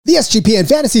The SGPN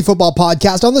Fantasy Football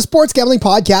Podcast on the Sports Gambling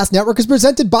Podcast Network is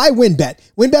presented by WynnBET.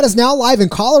 WynnBET is now live in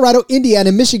Colorado,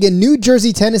 Indiana, Michigan, New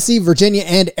Jersey, Tennessee, Virginia,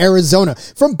 and Arizona.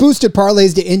 From boosted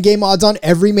parlays to in-game odds on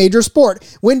every major sport,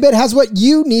 WynnBET has what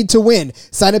you need to win.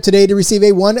 Sign up today to receive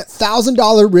a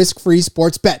 $1,000 risk-free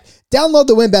sports bet. Download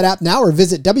the WynnBET app now or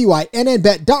visit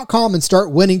wynnbet.com and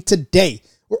start winning today.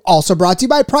 We're also brought to you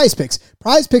by PrizePicks.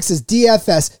 PrizePicks is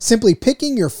DFS, simply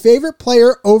picking your favorite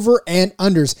player over and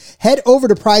unders. Head over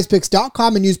to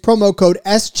prizepicks.com and use promo code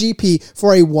SGP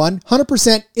for a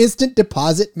 100% instant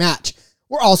deposit match.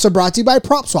 We're also brought to you by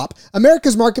PropSwap,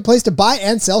 America's marketplace to buy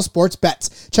and sell sports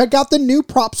bets. Check out the new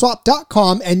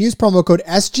PropSwap.com and use promo code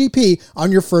SGP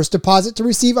on your first deposit to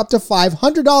receive up to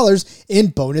 $500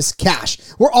 in bonus cash.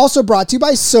 We're also brought to you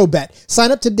by SoBet.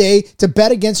 Sign up today to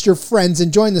bet against your friends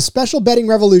and join the special betting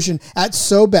revolution at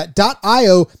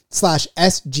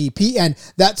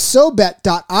SoBet.io/SGPN. That's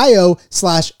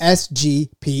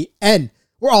SoBet.io/SGPN.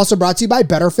 We're also brought to you by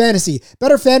Better Fantasy.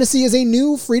 Better Fantasy is a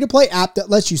new free-to-play app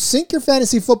that lets you sync your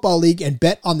fantasy football league and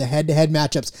bet on the head-to-head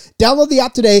matchups. Download the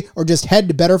app today or just head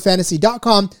to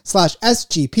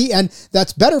betterfantasy.com/SGPN.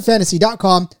 That's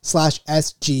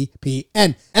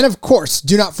betterfantasy.com/SGPN. And of course,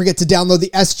 do not forget to download the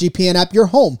SGPN app, your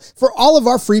home for all of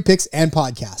our free picks and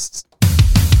podcasts.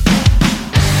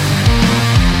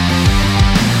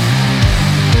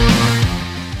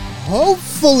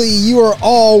 Hopefully you are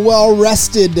all well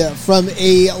rested from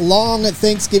a long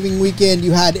Thanksgiving weekend.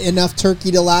 You had enough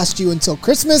turkey to last you until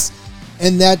Christmas,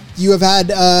 and that you have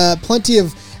had plenty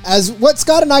of, as what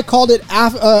Scott and I called it,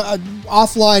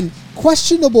 offline,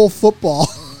 questionable football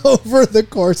over the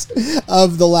course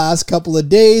of the last couple of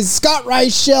days. Scott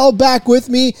Reichel back with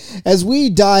me as we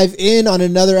dive in on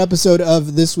another episode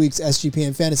of this week's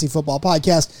SGPN Fantasy Football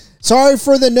Podcast. Sorry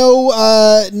for the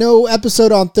no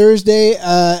episode on Thursday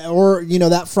or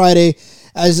that Friday.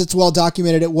 As it's well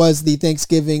documented, it was the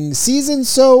Thanksgiving season,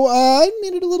 so I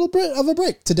needed a little bit of a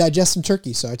break to digest some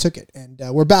turkey, so I took it. And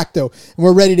we're back, though, and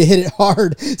we're ready to hit it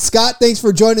hard. Scott, thanks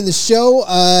for joining the show.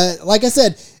 Like I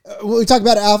said, we talked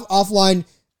about offline,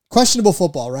 questionable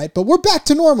football, right? But we're back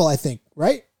to normal, I think,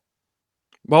 right?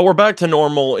 Well, we're back to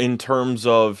normal in terms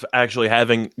of actually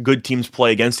having good teams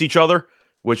play against each other,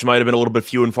 which might have been a little bit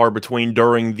few and far between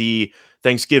during the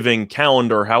Thanksgiving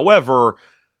calendar. However,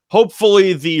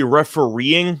 hopefully the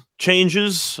refereeing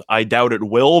changes. I doubt it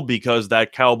will, because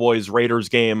that Cowboys-Raiders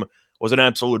game was an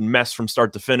absolute mess from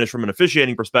start to finish from an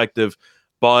officiating perspective.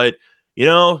 But,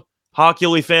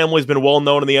 Hochuli family's been well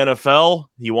known in the NFL.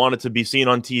 He wanted to be seen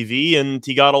on TV, and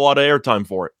he got a lot of airtime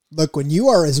for it. Look, when you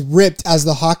are as ripped as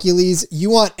the Hochulis, you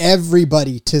want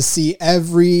everybody to see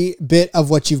every bit of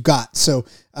what you've got. So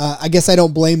I guess I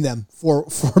don't blame them for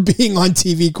being on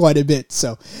TV quite a bit.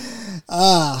 So,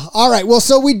 all right. Well,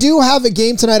 so we do have a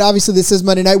game tonight. Obviously, this is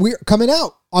Monday night. We're coming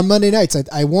out on Monday nights.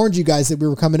 I warned you guys that we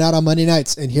were coming out on Monday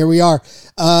nights, and here we are.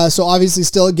 So obviously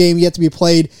still a game yet to be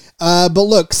played. But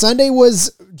look, Sunday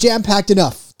was jam-packed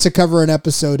enough to cover an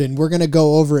episode, and we're going to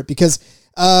go over it because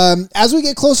as we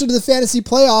get closer to the fantasy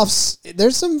playoffs,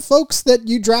 there's some folks that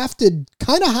you drafted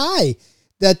kind of high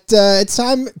that it's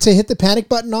time to hit the panic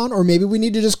button on, or maybe we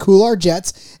need to just cool our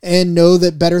jets and know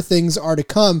that better things are to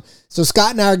come. So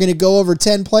Scott and I are going to go over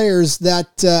 10 players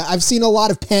that I've seen a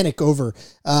lot of panic over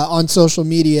on social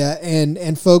media,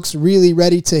 and folks really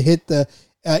ready to hit the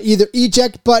either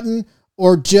eject button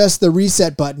or just the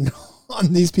reset button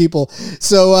on these people.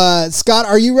 So Scott,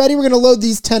 are you ready? We're going to load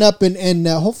these 10 up and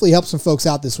hopefully help some folks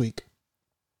out this week.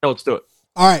 Yeah, let's do it.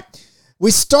 All right. We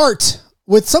start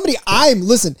with somebody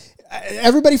listen,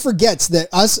 everybody forgets that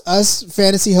us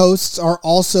fantasy hosts are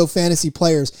also fantasy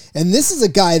players. And this is a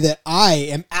guy that I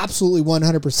am absolutely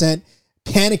 100%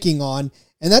 panicking on,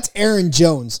 and that's Aaron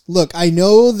Jones. Look, I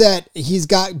know that he's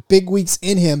got big weeks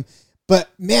in him, but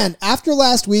man, after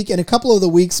last week and a couple of the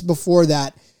weeks before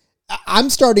that, I'm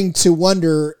starting to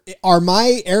wonder, are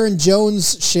my Aaron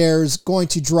Jones shares going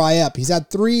to dry up? He's had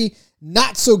 3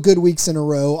 not so good weeks in a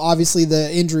row. Obviously,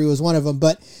 the injury was one of them,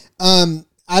 but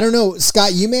I don't know.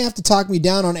 Scott, you may have to talk me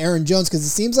down on Aaron Jones because it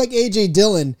seems like A.J.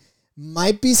 Dillon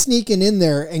might be sneaking in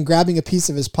there and grabbing a piece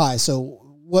of his pie. So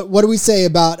what do we say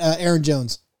about Aaron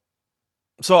Jones?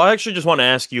 So I actually just want to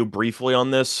ask you briefly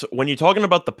on this. When you're talking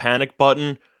about the panic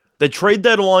button, the trade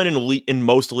deadline in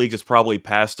most leagues is probably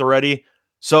passed already.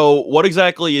 So what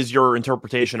exactly is your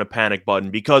interpretation of panic button?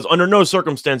 Because under no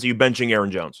circumstance are you benching Aaron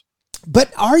Jones.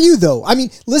 But are you though? I mean,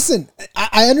 listen,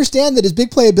 I understand that his big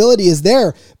playability is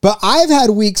there, but I've had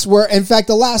weeks where, in fact,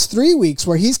 the last 3 weeks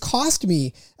where he's cost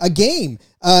me a game,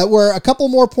 where a couple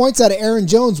more points out of Aaron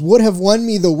Jones would have won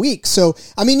me the week. So,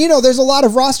 I mean, there's a lot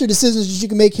of roster decisions that you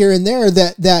can make here and there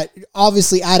that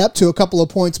obviously add up to a couple of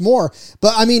points more.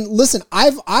 But I mean, listen,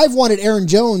 I've wanted Aaron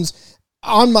Jones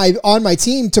on my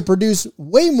team to produce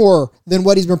way more than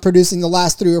what he's been producing the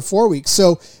last 3 or 4 weeks.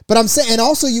 So, but I'm saying, and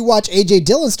also you watch AJ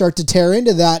Dillon start to tear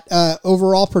into that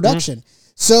overall production.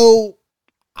 So,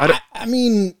 I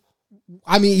mean,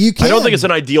 you can. I don't think it's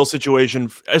an ideal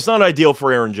situation. It's not ideal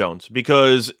for Aaron Jones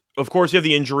because, of course, you have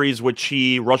the injuries which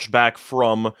he rushed back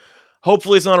from.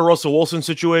 Hopefully, it's not a Russell Wilson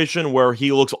situation where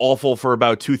he looks awful for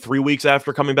about 2-3 weeks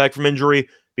after coming back from injury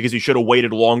because he should have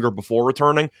waited longer before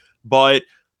returning. But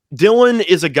Dillon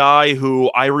is a guy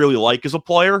who I really like as a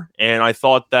player, and I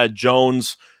thought that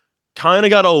Jones kind of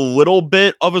got a little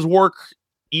bit of his work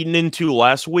eaten into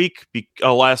last week,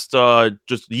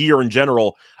 just year in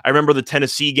general. I remember the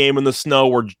Tennessee game in the snow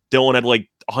where Dillon had like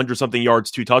 100-something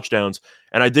yards, 2 touchdowns,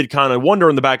 and I did kind of wonder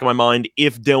in the back of my mind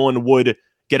if Dillon would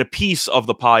get a piece of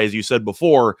the pie, as you said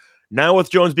before. Now with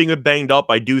Jones being a bit banged up,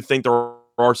 I do think there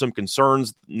are some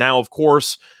concerns. Now, of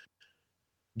course,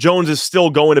 Jones is still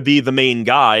going to be the main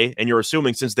guy, and you're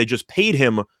assuming since they just paid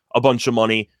him a bunch of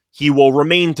money, he will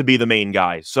remain to be the main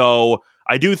guy. So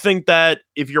I do think that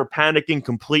if you're panicking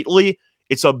completely,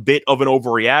 it's a bit of an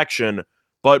overreaction.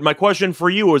 But my question for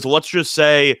you is, let's just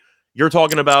say you're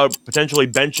talking about potentially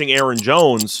benching Aaron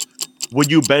Jones.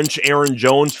 Would you bench Aaron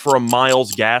Jones for a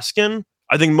Myles Gaskin?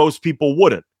 I think most people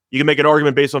wouldn't. You can make an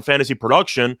argument based on fantasy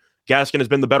production. Gaskin has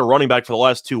been the better running back for the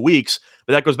last 2 weeks,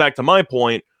 but that goes back to my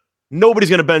point. Nobody's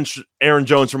going to bench Aaron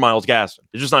Jones for Myles Gaskin.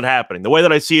 It's just not happening. The way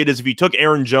that I see it is if you took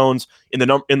Aaron Jones in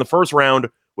the first round,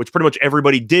 which pretty much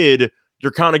everybody did,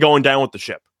 you're kind of going down with the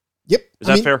ship. Yep. Is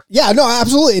that fair? Yeah, no,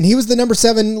 absolutely. And he was the number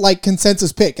 7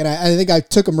 consensus pick. And I think I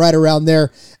took him right around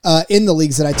there in the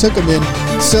leagues that I took him in.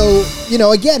 So,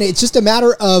 again, it's just a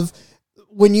matter of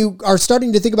when you are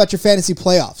starting to think about your fantasy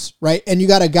playoffs, right? And you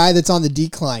got a guy that's on the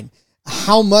decline.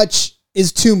 How much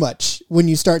is too much when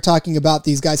you start talking about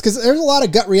these guys? Because there's a lot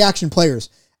of gut reaction players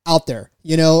out there,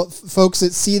 folks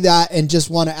that see that and just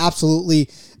want to absolutely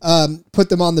put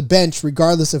them on the bench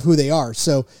regardless of who they are.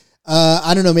 So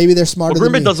I don't know, maybe they're smarter than me.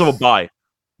 Green Bay does have a bye.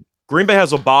 Green Bay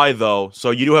has a bye, though,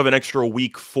 so you do have an extra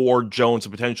week for Jones to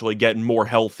potentially get more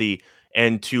healthy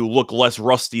and to look less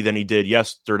rusty than he did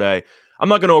yesterday. I'm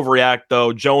not going to overreact,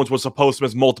 though. Jones was supposed to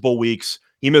miss multiple weeks.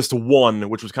 He missed 1,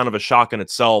 which was kind of a shock in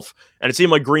itself. And it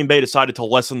seemed like Green Bay decided to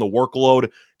lessen the workload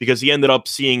because he ended up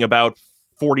seeing about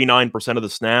 49% of the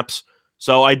snaps.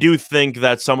 So I do think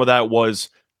that some of that was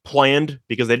planned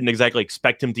because they didn't exactly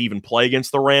expect him to even play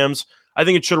against the Rams. I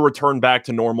think it should have returned back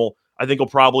to normal. I think he'll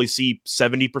probably see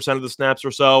 70% of the snaps or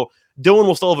so. Dillon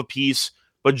will still have a piece,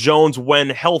 but Jones,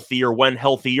 when healthier,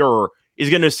 is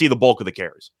going to see the bulk of the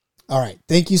carries. All right.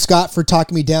 Thank you, Scott, for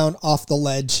talking me down off the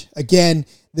ledge. Again,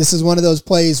 this is one of those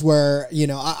plays where,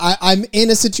 I'm in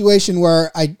a situation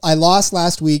where I lost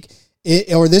last week,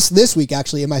 or this week,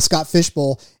 actually, in my Scott Fish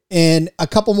Bowl, and a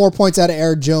couple more points out of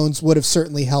Aaron Jones would have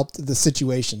certainly helped the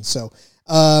situation. So,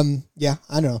 yeah,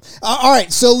 I don't know. All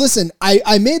right. So listen,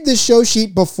 I made this show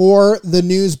sheet before the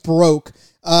news broke,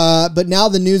 but now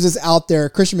the news is out there.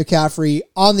 Christian McCaffrey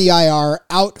on the IR,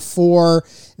 out for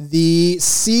the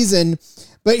season.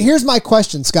 But here's my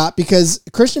question, Scott, because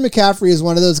Christian McCaffrey is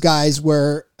one of those guys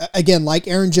where, again, like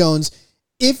Aaron Jones,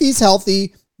 if he's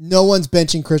healthy, no one's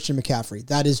benching Christian McCaffrey.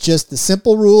 That is just the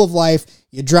simple rule of life.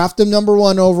 You draft him number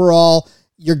 1 overall,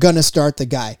 you're going to start the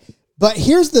guy. But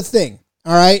here's the thing,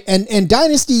 all right? And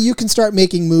Dynasty, you can start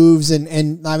making moves,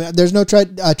 and I mean, there's no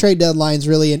trade deadlines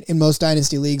really in most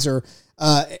Dynasty leagues or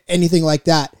anything like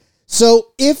that.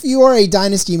 So if you are a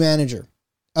Dynasty manager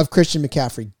of Christian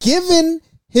McCaffrey, given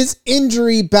his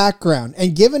injury background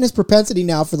and given his propensity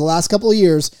now for the last couple of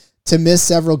years to miss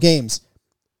several games,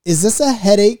 is this a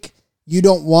headache you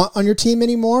don't want on your team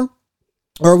anymore?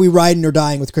 Or are we riding or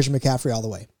dying with Christian McCaffrey all the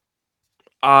way?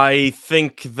 I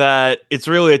think that it's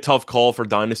really a tough call for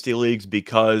Dynasty leagues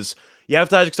because you have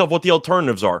to ask yourself what the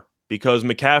alternatives are. Because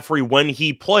McCaffrey, when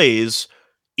he plays,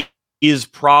 is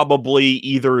probably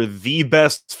either the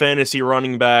best fantasy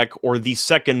running back or the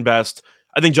second best.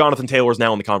 I think Jonathan Taylor is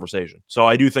now in the conversation. So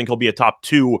I do think he'll be a top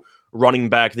 2 running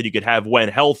back that you could have when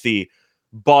healthy.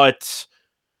 But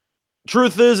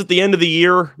truth is, at the end of the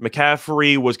year,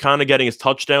 McCaffrey was kind of getting his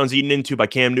touchdowns eaten into by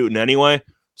Cam Newton anyway.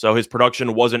 So his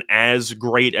production wasn't as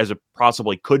great as it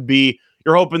possibly could be.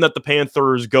 You're hoping that the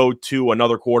Panthers go to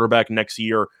another quarterback next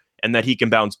year and that he can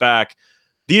bounce back.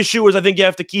 The issue is I think you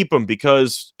have to keep him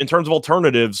because in terms of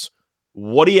alternatives,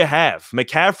 what do you have?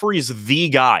 McCaffrey's the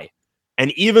guy.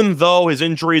 And even though his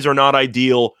injuries are not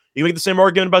ideal, you can make the same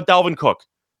argument about Dalvin Cook.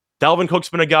 Dalvin Cook's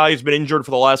been a guy who's been injured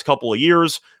for the last couple of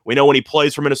years. We know when he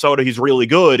plays for Minnesota, he's really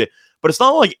good. But it's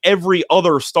not like every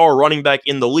other star running back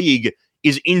in the league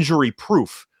is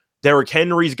injury-proof. Derrick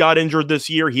Henry's got injured this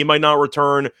year. He might not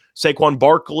return. Saquon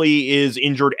Barkley is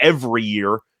injured every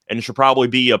year and should probably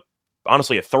be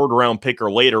honestly a third-round pick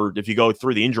or later if you go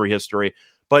through the injury history.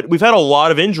 But we've had a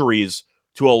lot of injuries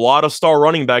to a lot of star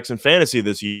running backs in fantasy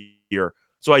this year.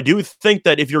 So I do think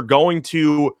that if you're going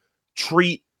to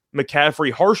treat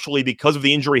McCaffrey harshly because of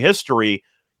the injury history,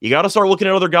 you got to start looking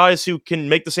at other guys who can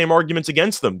make the same arguments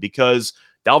against them, because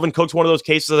Dalvin Cook's one of those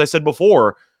cases, as I said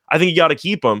before. I think you got to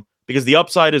keep him because the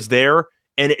upside is there.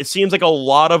 And it seems like a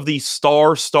lot of the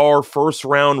star first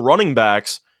round running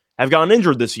backs have gotten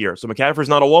injured this year. So McCaffrey's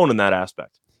not alone in that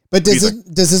aspect. But does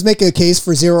this make a case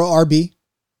for zero RB?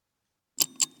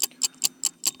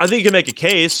 I think you can make a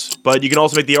case, but you can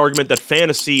also make the argument that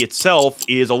fantasy itself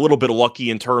is a little bit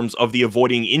lucky in terms of the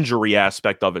avoiding injury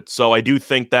aspect of it. So I do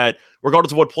think that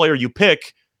regardless of what player you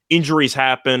pick, injuries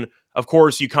happen. Of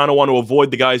course, you kind of want to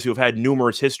avoid the guys who have had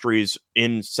numerous histories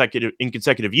in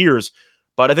consecutive years,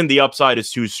 but I think the upside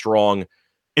is too strong.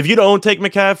 If you don't take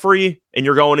McCaffrey and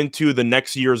you're going into the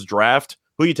next year's draft,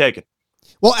 who are you taking?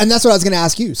 Well, and that's what I was going to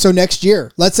ask you. So next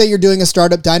year, let's say you're doing a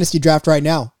startup dynasty draft right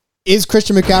now. Is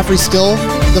Christian McCaffrey still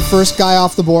the first guy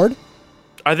off the board?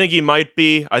 I think he might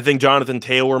be. I think Jonathan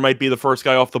Taylor might be the first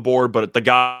guy off the board, but the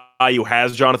guy who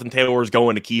has Jonathan Taylor is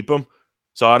going to keep him.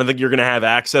 So I don't think you're going to have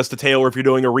access to Taylor if you're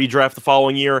doing a redraft the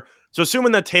following year. So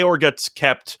assuming that Taylor gets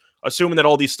kept, assuming that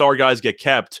all these star guys get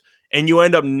kept, and you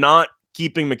end up not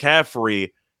keeping McCaffrey,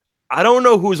 I don't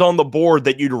know who's on the board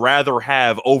that you'd rather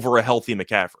have over a healthy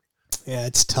McCaffrey. Yeah,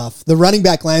 it's tough. The running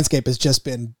back landscape has just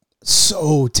been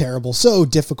so terrible, so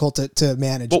difficult to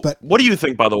manage. But what do you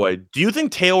think, by the way? Do you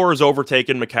think Taylor has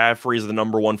overtaken McCaffrey as the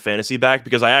number one fantasy back?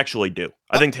 Because I actually do.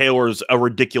 I think Taylor's a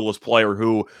ridiculous player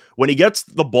who, when he gets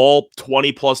the ball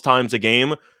 20 plus times a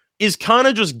game, is kind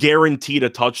of just guaranteed a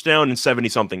touchdown and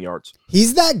 70-something yards.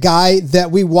 He's that guy that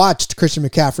we watched Christian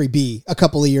McCaffrey be a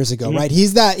couple of years ago, right?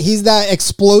 He's that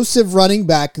explosive running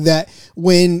back that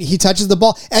when he touches the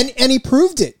ball, and he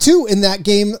proved it too in that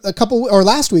game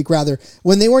last week rather,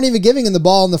 when they weren't even giving him the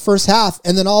ball in the first half,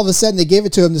 and then all of a sudden they gave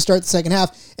it to him to start the second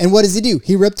half, and what does he do?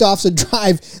 He ripped off a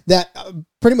drive that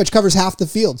pretty much covers half the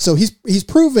field. So he's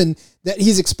proven that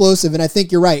he's explosive, and I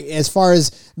think you're right. As far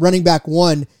as running back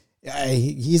one,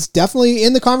 he's definitely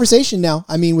in the conversation now.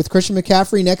 I mean, with Christian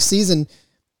McCaffrey next season,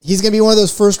 he's going to be one of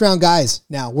those first-round guys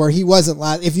now, where he wasn't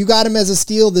last. If you got him as a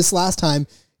steal this last time,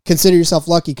 consider yourself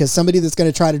lucky, because somebody that's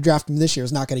going to try to draft him this year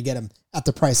is not going to get him at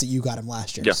the price that you got him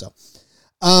last year. Yeah. So,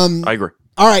 I agree.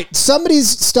 All right,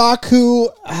 somebody's stock who,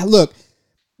 look,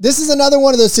 this is another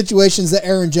one of those situations, the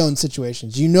Aaron Jones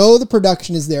situations. You know the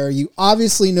production is there. You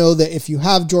obviously know that if you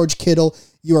have George Kittle,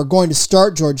 you are going to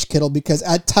start George Kittle, because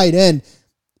at tight end,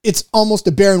 it's almost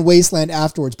a barren wasteland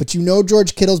afterwards. But you know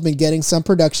George Kittle's been getting some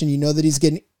production. You know that he's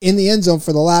getting in the end zone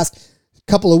for the last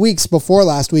couple of weeks before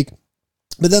last week.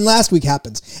 But then last week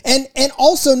happens. And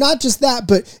also not just that,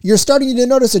 but you're starting to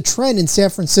notice a trend in San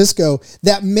Francisco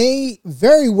that may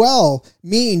very well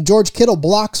mean George Kittle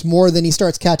blocks more than he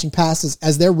starts catching passes,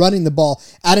 as they're running the ball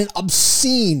at an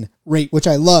obscene rate, which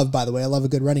I love, by the way. I love a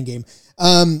good running game.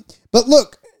 But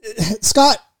look,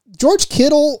 Scott, George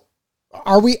Kittle,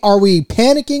 are we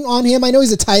panicking on him? I know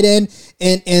he's a tight end,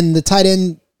 and the tight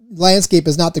end landscape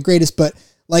is not the greatest, but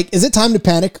like, is it time to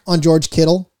panic on George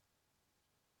Kittle?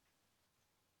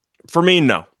 For me,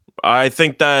 no. I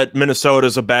think that Minnesota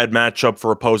is a bad matchup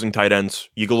for opposing tight ends.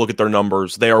 You can look at their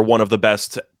numbers. They are one of the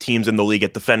best teams in the league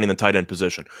at defending the tight end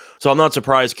position. So I'm not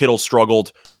surprised Kittle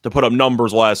struggled to put up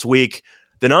numbers last week.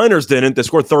 The Niners didn't. They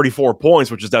scored 34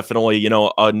 points, which is definitely,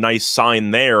 a nice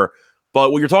sign there.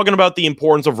 But when you're talking about the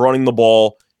importance of running the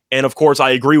ball, and of course, I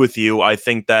agree with you. I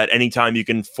think that anytime you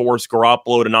can force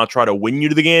Garoppolo to not try to win you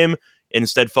to the game,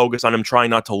 instead focus on him trying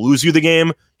not to lose you the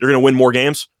game, you're going to win more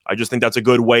games. I just think that's a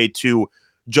good way to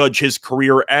judge his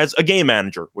career as a game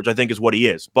manager, which I think is what he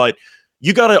is. But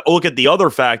you got to look at the other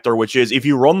factor, which is if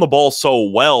you run the ball so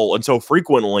well and so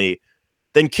frequently,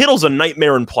 then Kittle's a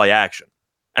nightmare in play action.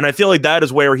 And I feel like that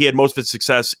is where he had most of his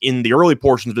success in the early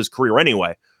portions of his career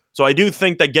anyway. So I do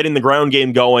think that getting the ground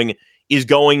game going is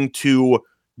going to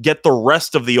get the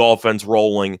rest of the offense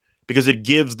rolling, because it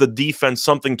gives the defense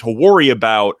something to worry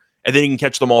about, and then you can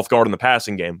catch them off guard in the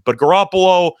passing game. But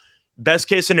Garoppolo, best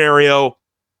case scenario,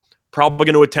 probably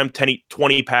going to attempt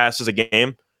 20 passes a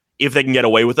game if they can get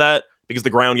away with that, because the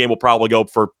ground game will probably go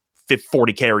for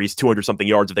 40 carries, 200-something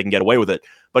yards if they can get away with it.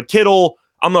 But Kittle,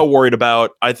 I'm not worried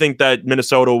about. I think that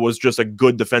Minnesota was just a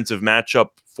good defensive matchup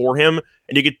for him.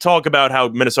 And you could talk about how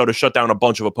Minnesota shut down a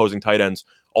bunch of opposing tight ends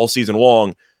all season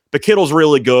long. But Kittle's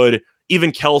really good.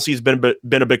 Even Kelsey's been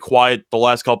a bit quiet the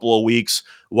last couple of weeks.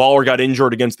 Waller got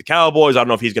injured against the Cowboys. I don't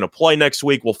know if he's going to play next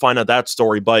week. We'll find out that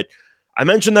story. But I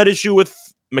mentioned that issue with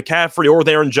McCaffrey or with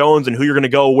Aaron Jones and who you're going to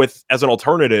go with as an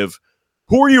alternative.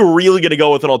 Who are you really going to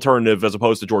go with an alternative as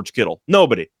opposed to George Kittle?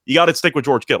 Nobody. You got to stick with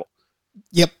George Kittle.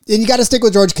 Yep. And you got to stick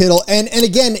with George Kittle. And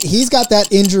again, he's got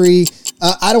that injury.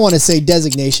 I don't want to say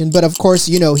designation, but of course,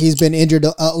 he's been injured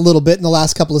a little bit in the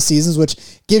last couple of seasons, which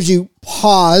gives you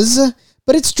pause,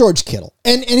 but it's George Kittle.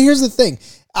 And here's the thing.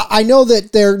 I know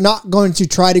that they're not going to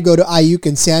try to go to Ayuk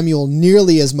and Samuel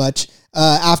nearly as much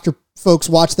after folks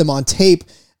watch them on tape.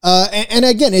 And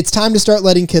again, it's time to start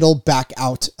letting Kittle back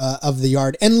out of the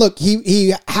yard. And look,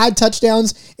 he had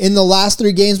touchdowns in the last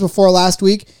 3 games before last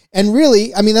week. And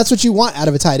really, I mean, that's what you want out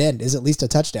of a tight end, is at least a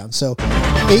touchdown. So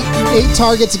 8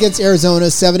 targets against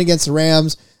Arizona, 7 against the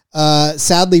Rams,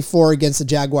 sadly 4 against the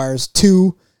Jaguars,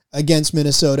 2 against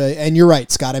Minnesota. And you're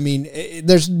right, Scott. I mean,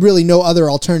 there's really no other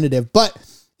alternative. But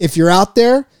if you're out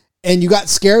there and you got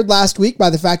scared last week by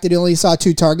the fact that he only saw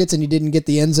 2 targets and he didn't get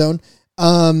the end zone,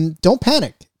 don't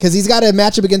panic, because he's got a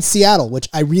matchup against Seattle, which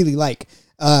I really like,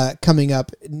 coming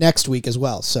up next week as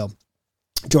well. So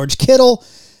George Kittle,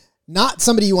 not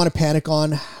somebody you want to panic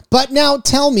on. But now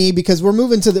tell me, because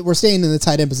we're staying in the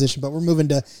tight end position, but we're moving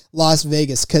to Las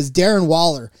Vegas, because Darren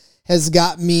Waller has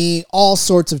got me all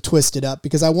sorts of twisted up,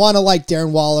 because I want to like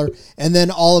Darren Waller, and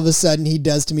then all of a sudden he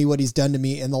does to me what he's done to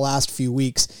me in the last few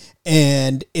weeks.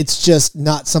 And it's just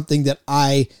not something that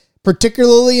I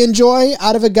particularly enjoy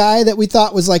out of a guy that we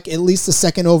thought was like at least the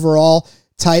 2nd overall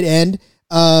tight end.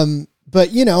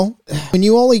 But when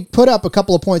you only put up a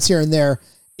couple of points here and there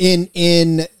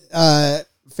in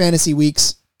fantasy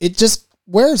weeks, it just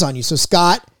wears on you. So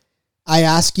Scott, I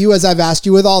ask you, as I've asked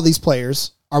you with all these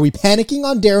players, are we panicking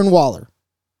on Darren Waller?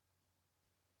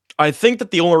 I think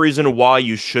that the only reason why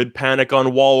you should panic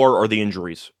on Waller are the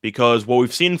injuries, because what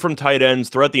we've seen from tight ends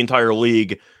throughout the entire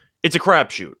league, it's a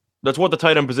crapshoot. That's what the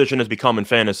tight end position has become in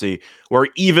fantasy, where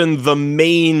even the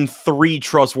main 3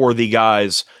 trustworthy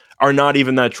guys are not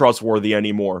even that trustworthy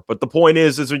anymore. But the point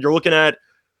is when you're looking at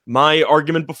my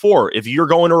argument before, if you're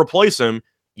going to replace him,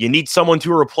 you need someone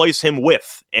to replace him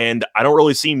with. And I don't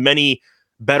really see many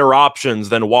better options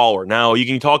than Waller. Now, you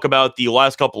can talk about the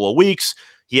last couple of weeks.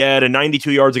 He had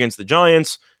 92 yards against the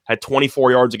Giants, had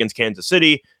 24 yards against Kansas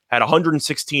City, had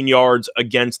 116 yards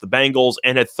against the Bengals,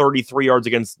 and had 33 yards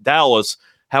against Dallas.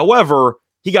 However,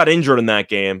 he got injured in that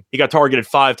game. He got targeted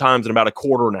 5 times in about a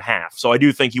quarter and a half. So I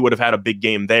do think he would have had a big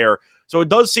game there. So it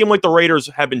does seem like the Raiders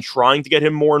have been trying to get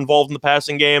him more involved in the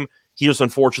passing game. He just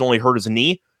unfortunately hurt his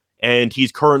knee, and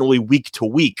he's currently week to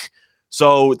week.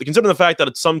 So considering the fact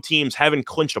that some teams haven't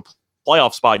clinched a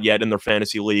playoff spot yet in their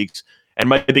fantasy leagues and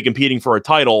might be competing for a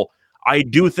title, I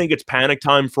do think it's panic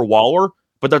time for Waller,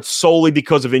 but that's solely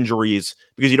because of injuries,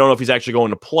 because you don't know if he's actually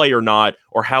going to play or not,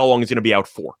 or how long he's going to be out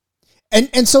for.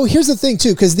 And so here's the thing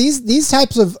too, because these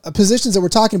types of positions that we're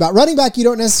talking about, running back, you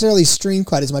don't necessarily stream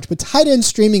quite as much, but tight end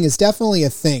streaming is definitely a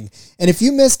thing. And if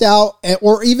you missed out,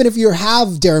 or even if you have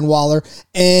Darren Waller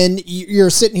and you're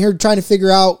sitting here trying to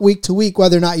figure out week to week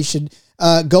whether or not you should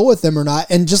go with them or not,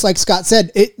 and just like Scott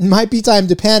said, it might be time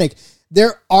to panic.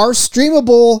 There are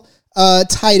streamable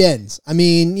tight ends. I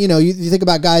mean, you think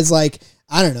about guys like,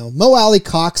 I don't know, Mo Alley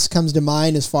Cox comes to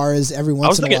mind as far as every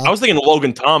once in a while. I was thinking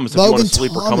Logan Thomas if you want a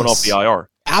sleeper coming off the IR.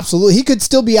 Absolutely. He could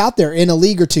still be out there in a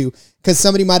league or two because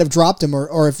somebody might have dropped him,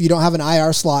 or if you don't have an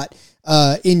IR slot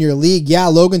in your league. Yeah,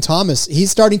 Logan Thomas,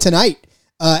 he's starting tonight,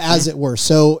 as it were.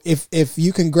 So if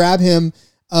you can grab him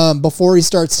before he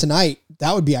starts tonight,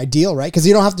 that would be ideal, right? Because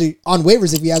you don't have to, on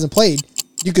waivers, if he hasn't played,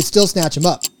 you could still snatch him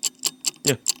up.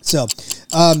 Yeah. So,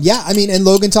 I mean, and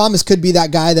Logan Thomas could be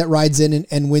that guy that rides in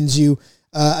and wins you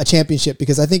a championship,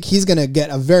 because I think he's going to get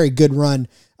a very good run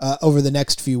over the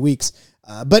next few weeks.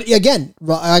 But again,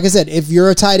 like I said, if you're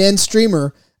a tight end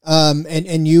streamer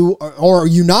and you or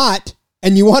you not,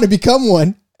 and you want to become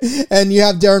one, and you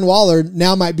have Darren Waller,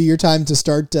 now might be your time to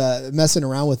start messing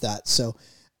around with that. So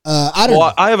I don't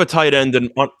know. I have a tight end, and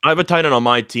I have a tight end on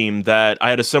my team that I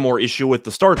had a similar issue with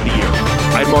the start of the year.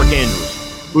 I had Mark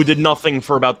Andrews, who did nothing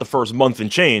for about the first month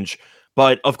and change.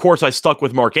 But of course, I stuck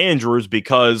with Mark Andrews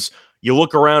because you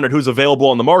look around at who's available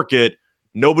on the market,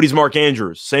 nobody's Mark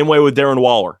Andrews. Same way with Darren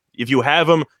Waller. If you have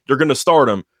him, you're going to start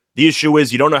him. The issue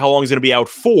is you don't know how long he's going to be out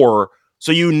for,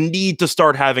 so you need to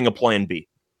start having a plan B.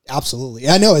 Absolutely.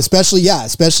 I know, especially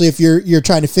if you're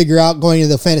trying to figure out going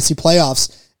into the fantasy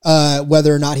playoffs,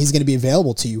 whether or not he's going to be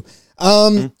available to you.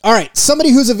 All right,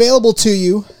 somebody who's available to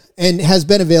you and has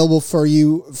been available for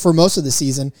you for most of the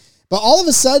season. But all of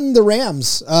a sudden, the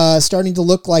Rams starting to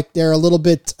look like they're a little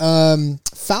bit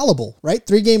fallible, right?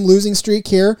 3-game losing streak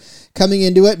here coming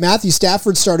into it. Matthew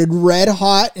Stafford started red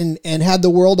hot and had the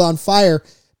world on fire,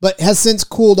 but has since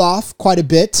cooled off quite a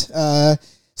bit.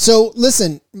 So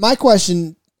listen, my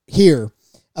question here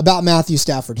about Matthew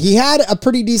Stafford. He had a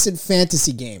pretty decent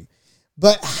fantasy game,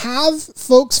 but have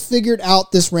folks figured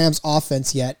out this Rams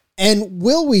offense yet? And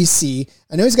will we see,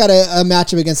 I know he's got a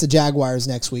matchup against the Jaguars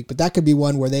next week, but that could be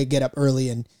one where they get up early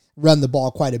and run the ball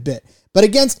quite a bit. But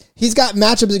he's got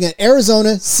matchups against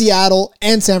Arizona, Seattle,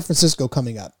 and San Francisco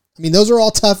coming up. I mean, those are all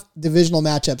tough divisional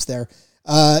matchups there.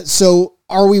 So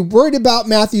are we worried about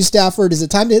Matthew Stafford? Is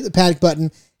it time to hit the panic button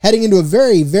heading into a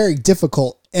very, very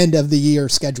difficult end of the year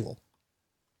schedule?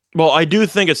 Well, I do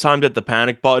think it's time to hit the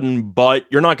panic button, but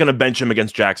you're not going to bench him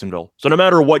against Jacksonville. So no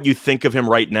matter what you think of him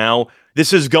right now,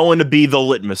 this is going to be the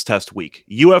litmus test week.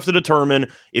 You have to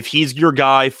determine if he's your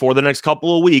guy for the next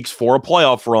couple of weeks for a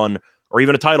playoff run, or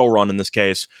even a title run in this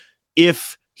case.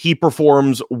 If he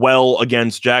performs well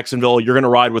against Jacksonville, you're going to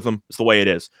ride with him. It's the way it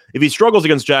is. If he struggles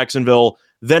against Jacksonville,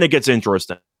 then it gets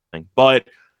interesting. But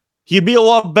he'd be a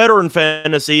lot better in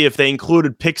fantasy if they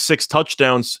included pick 6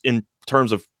 touchdowns in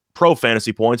terms of pro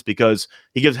fantasy points, because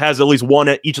he has at least one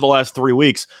at each of the last 3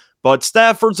 weeks. But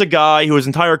Stafford's a guy who his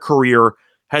entire career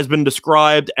has been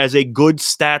described as a good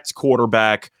stats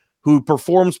quarterback who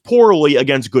performs poorly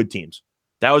against good teams.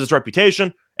 That was his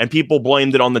reputation, and people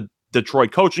blamed it on the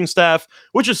Detroit coaching staff,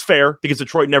 which is fair because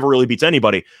Detroit never really beats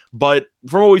anybody. But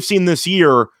from what we've seen this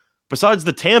year, besides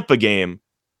the Tampa game,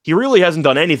 he really hasn't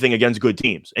done anything against good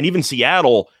teams. And even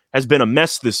Seattle has been a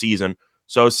mess this season.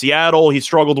 So Seattle, he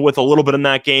struggled with a little bit in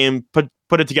that game, put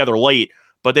it together late.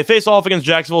 But they face off against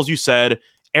Jacksonville, as you said.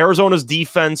 Arizona's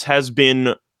defense has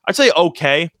been, I'd say,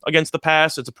 okay against the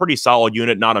pass. It's a pretty solid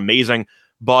unit, not amazing.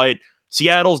 But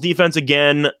Seattle's defense,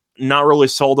 again, not really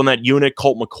sold on that unit.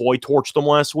 Colt McCoy torched them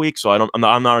last week, so I'm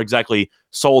not exactly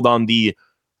sold on the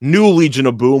new Legion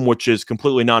of Boom, which is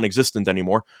completely non-existent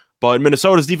anymore. But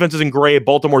Minnesota's defense isn't great.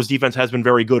 Baltimore's defense has been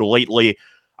very good lately.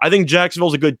 I think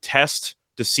Jacksonville's a good test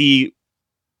to see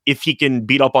if he can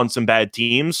beat up on some bad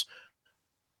teams.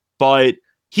 But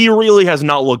he really has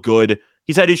not looked good.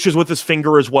 He's had issues with his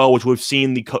finger as well, which we've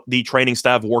seen the training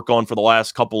staff work on for the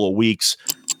last couple of weeks.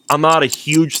 I'm not a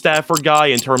huge Stafford guy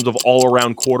in terms of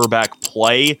all-around quarterback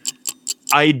play.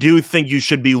 I do think you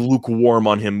should be lukewarm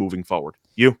on him moving forward.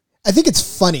 You? I think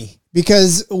it's funny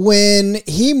because when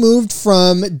he moved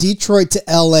from Detroit to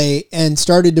LA and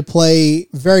started to play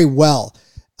very well,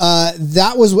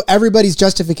 that was everybody's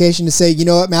justification to say, you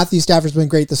know what, Matthew Stafford's been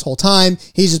great this whole time.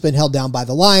 He's just been held down by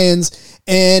the Lions.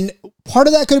 And part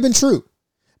of that could have been true.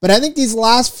 But I think these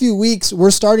last few weeks, we're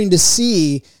starting to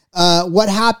see what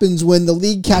happens when the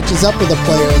league catches up with a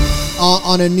player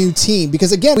on a new team.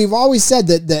 Because again, we've always said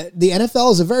that the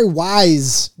NFL is a very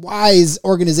wise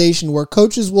organization where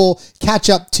coaches will catch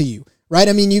up to you, right?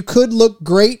 I mean, you could look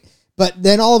great, but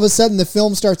then all of a sudden the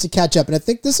film starts to catch up. And I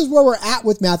think this is where we're at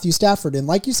with Matthew Stafford. And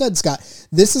like you said, Scott,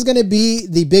 this is going to be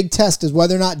the big test, is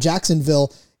whether or not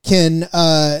Jacksonville can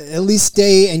at least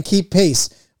stay and keep pace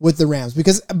with the Rams.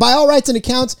 Because by all rights and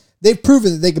accounts, they've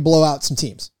proven that they could blow out some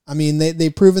teams. I mean,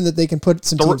 they've proven that they can put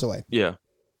some teams away. Yeah.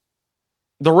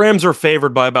 The Rams are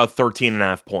favored by about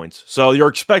 13.5 points. So you're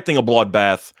expecting a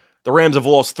bloodbath. The Rams have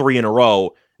lost 3 in a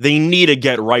row. They need a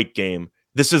get-right game.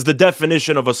 This is the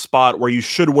definition of a spot where you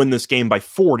should win this game by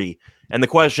 40. And the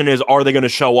question is, are they going to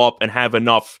show up and have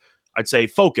enough, I'd say,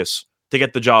 focus to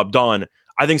get the job done?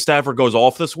 I think Stafford goes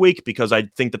off this week because I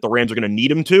think that the Rams are going to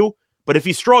need him to. But if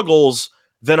he struggles,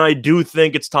 then I do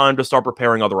think it's time to start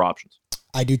preparing other options.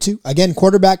 I do too. Again,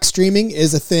 quarterback streaming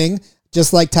is a thing,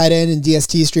 just like tight end and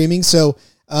DST streaming. So,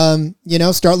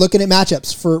 start looking at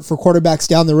matchups for quarterbacks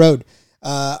down the road.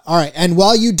 All right. And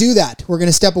while you do that, we're going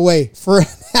to step away for an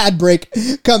ad break.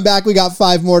 Come back. We got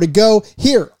 5 more to go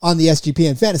here on the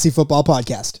SGPN Fantasy Football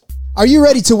Podcast. Are you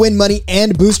ready to win money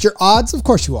and boost your odds? Of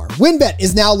course you are. WynnBET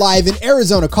is now live in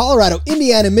Arizona, Colorado,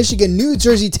 Indiana, Michigan, New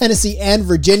Jersey, Tennessee, and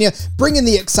Virginia, bringing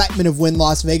the excitement of Wynn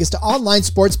Las Vegas to online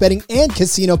sports betting and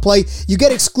casino play. You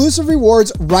get exclusive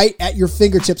rewards right at your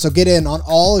fingertips, so get in on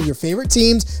all of your favorite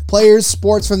teams, players,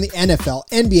 sports from the NFL,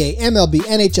 NBA, MLB,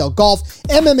 NHL, golf,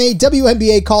 MMA,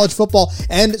 WNBA, college football,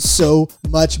 and so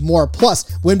much more.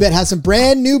 Plus, WynnBET has some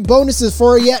brand new bonuses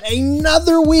for yet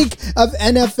another week of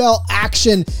NFL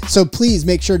action. So please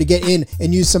make sure to get in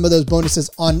and use some of those bonuses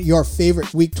on your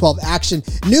favorite Week 12 action.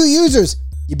 New users,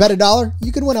 You bet $1,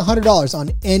 you can win $100 on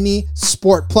any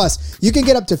sport. Plus, you can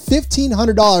get up to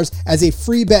 $1,500 as a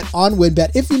free bet on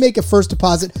WynnBET if you make a first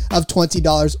deposit of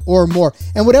 $20 or more.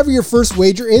 And whatever your first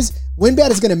wager is,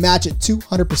 WynnBET is going to match it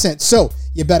 200%. So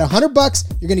you bet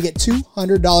 $100, you're going to get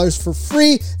 $200 for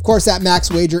free. Of course, that max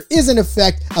wager is in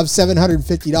effect of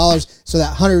 $750. So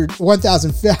that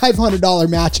 $1,500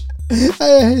 match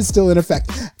is still in effect.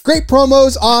 Great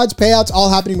promos, odds, payouts, all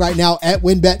happening right now at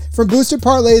WynnBET. From boosted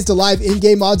parlays to live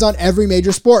in-game odds on every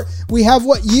major sport, we have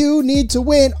what you need to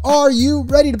win. Are you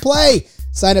ready to play?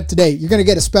 Sign up today. You're going to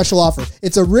get a special offer.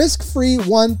 It's a risk-free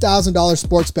 $1,000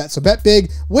 sports bet. So bet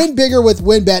big, win bigger with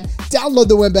WynnBET. Download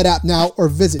the WynnBET app now or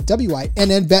visit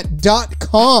wynnbet.com.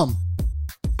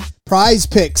 Prize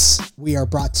Picks. We are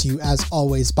brought to you, as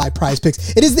always, by Prize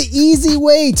Picks. It is the easy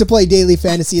way to play daily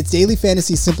fantasy. It's daily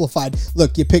fantasy simplified.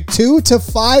 Look, you pick 2 to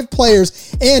 5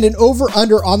 players and an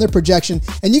over-under on their projection,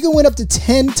 and you can win up to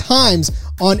 10 times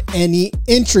on any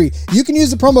entry. You can use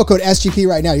the promo code SGP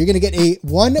right now. You're going to get a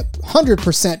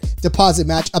 100% deposit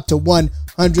match up to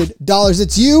 $100.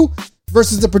 It's you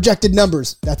versus the projected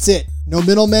numbers. That's it. No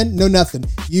middlemen, no nothing.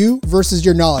 You versus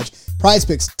your knowledge. Prize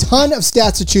Picks, ton of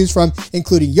stats to choose from,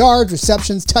 including yards,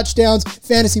 receptions, touchdowns,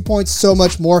 fantasy points, so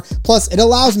much more. Plus, it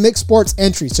allows mixed sports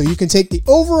entry, so you can take the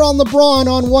over on LeBron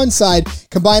on one side,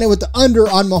 combine it with the under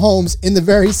on Mahomes in the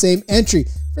very same entry.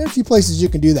 Very few places you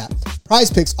can do that. Prize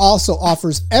Picks also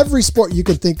offers every sport you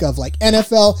can think of, like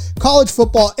NFL, college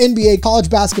football, NBA,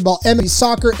 college basketball, MMA,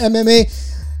 soccer, MMA.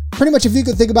 Pretty much if you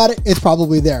could think about it, it's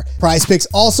probably there. Prize Picks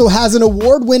also has an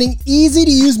award-winning,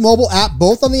 easy-to-use mobile app,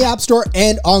 both on the App Store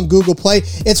and on Google Play.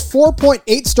 It's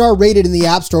 4.8 star rated in the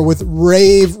App Store with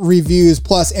rave reviews,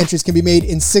 plus entries can be made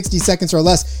in 60 seconds or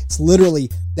less. It's literally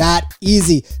that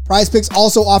easy. Prize Picks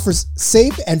also offers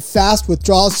safe and fast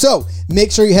withdrawals, so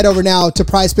make sure you head over now to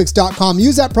prizepicks.com.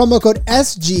 Use that promo code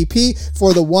SGP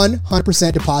for the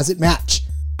 100% deposit match.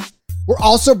 We're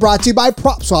also brought to you by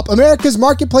PropSwap, America's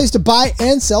marketplace to buy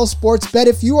and sell sports bet.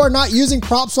 If you are not using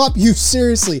PropSwap, you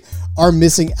seriously are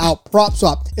missing out.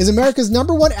 PropSwap is America's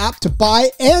 #1 app to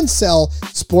buy and sell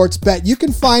sports bet. You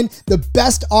can find the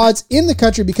best odds in the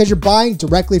country because you're buying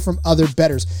directly from other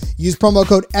bettors. Use promo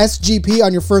code SGP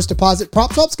on your first deposit.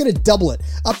 PropSwap's going to double it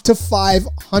up to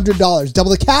 $500.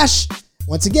 Double the cash,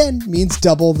 once again, means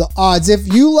double the odds.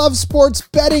 If you love sports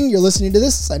betting, you're listening to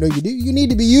this, I know you do, you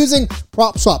need to be using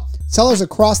PropSwap. Sellers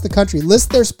across the country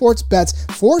list their sports bets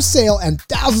for sale, and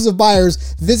thousands of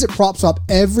buyers visit PropSwap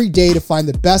every day to find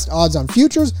the best odds on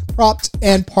futures, props,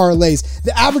 and parlays.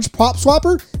 The average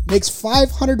PropSwapper makes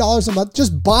 $500 a month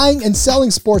just buying and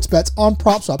selling sports bets on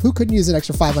PropSwap. Who couldn't use an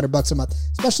extra $500 a month?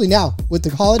 Especially now with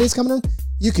the holidays coming around,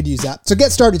 you could use that. So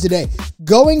get started today.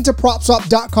 Going to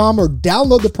PropSwap.com or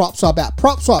download the PropSwap app.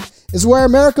 PropSwap is where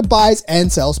America buys and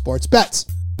sells sports bets.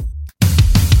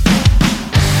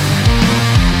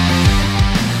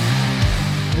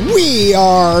 We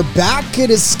are back. It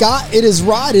is Scott. It is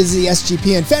Rod. It is the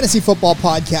SGPN Fantasy Football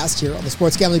Podcast here on the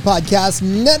Sports Gambling Podcast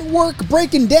Network,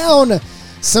 breaking down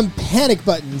some panic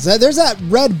buttons. There's that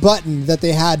red button that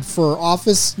they had for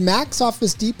Office Max,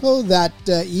 Office Depot, that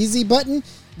easy button.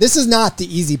 This is not the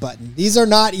easy button. These are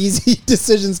not easy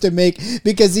decisions to make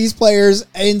because these players,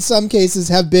 in some cases,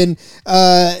 have been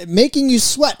making you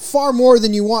sweat far more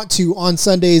than you want to on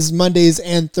Sundays, Mondays,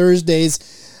 and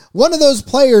Thursdays. One of those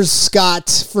players, Scott,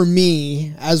 for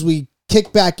me, as we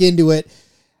kick back into it,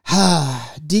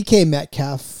 DK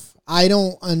Metcalf. I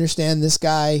don't understand this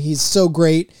guy. He's so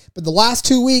great. But the last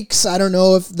 2 weeks, I don't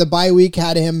know if the bye week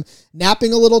had him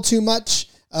napping a little too much,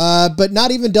 but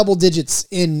not even double digits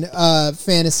in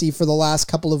fantasy for the last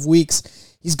couple of weeks.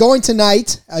 He's going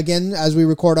tonight, again, as we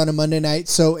record on a Monday night.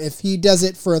 So if he does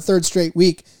it for a third straight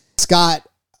week, Scott,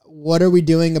 what are we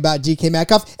doing about DK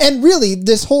Metcalf? And really,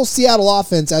 this whole Seattle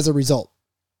offense as a result.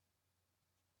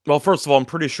 Well, first of all, I'm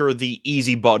pretty sure the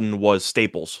easy button was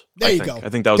Staples. There you go. I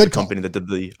think that was the company that did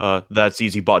the that's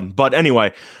easy button. But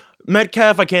anyway,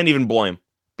 Metcalf, I can't even blame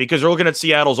because you're looking at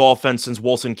Seattle's offense since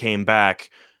Wilson came back.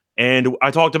 And I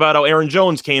talked about how Aaron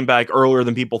Jones came back earlier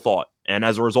than people thought. And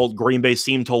as a result, Green Bay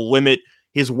seemed to limit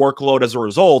his workload as a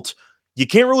result. You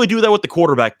can't really do that with the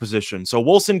quarterback position. So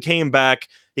Wilson came back.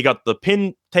 He got the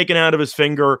pin taken out of his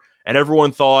finger, and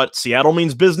everyone thought Seattle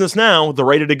means business now. They're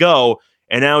ready to go.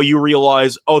 And now you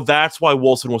realize, oh, that's why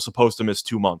Wilson was supposed to miss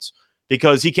 2 months,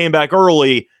 because he came back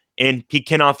early and he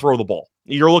cannot throw the ball.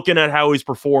 You're looking at how he's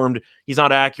performed. He's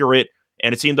not accurate,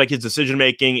 and it seems like his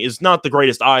decision-making is not the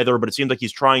greatest either, but it seems like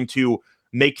he's trying to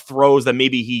make throws that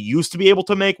maybe he used to be able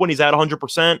to make when he's at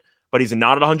 100%, but he's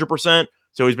not at 100%.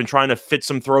 So he's been trying to fit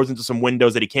some throws into some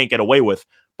windows that he can't get away with.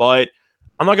 But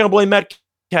I'm not going to blame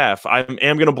Metcalf. I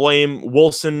am going to blame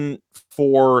Wilson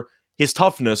for his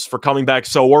toughness for coming back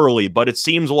so early. But it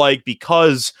seems like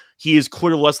because he is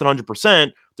clearly less than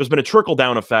 100%, there's been a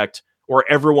trickle-down effect where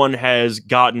everyone has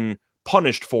gotten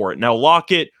punished for it. Now,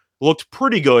 Lockett looked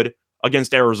pretty good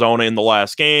against Arizona in the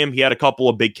last game. He had a couple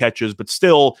of big catches, but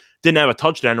still didn't have a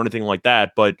touchdown or anything like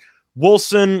that. But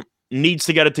Wilson needs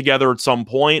to get it together at some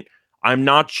point. I'm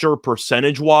not sure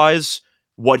percentage-wise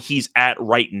what he's at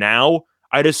right now.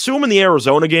 I'd assume in the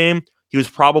Arizona game, he was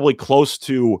probably close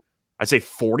to, I'd say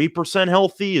 40%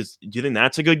 healthy. Do you think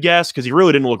that's a good guess? Because he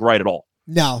really didn't look right at all.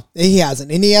 No, he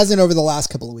hasn't. And he hasn't over the last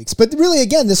couple of weeks. But really,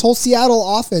 again, this whole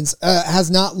Seattle offense has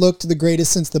not looked the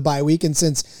greatest since the bye week and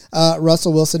since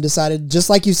Russell Wilson decided, just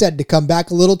like you said, to come back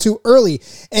a little too early.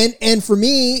 And for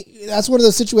me, that's one of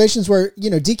those situations where,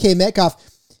 DK Metcalf,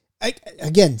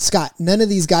 again, Scott, none of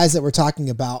these guys that we're talking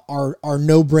about are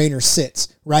no-brainer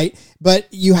sits, right? But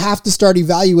you have to start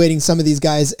evaluating some of these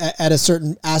guys at a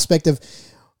certain aspect of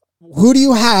who do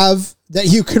you have that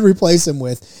you could replace him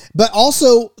with, but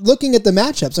also looking at the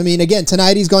matchups. I mean, again,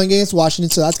 tonight he's going against Washington,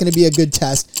 so that's going to be a good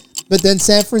test, but then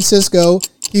San Francisco,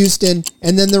 Houston,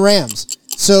 and then the Rams.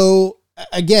 So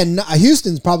again,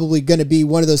 Houston's probably going to be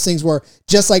one of those things where,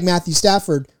 just like Matthew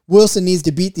Stafford, Wilson needs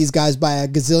to beat these guys by a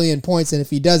gazillion points, and if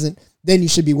he doesn't, then you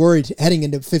should be worried heading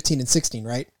into 15 and 16,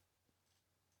 right?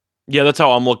 Yeah, that's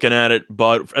how I'm looking at it.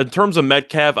 But in terms of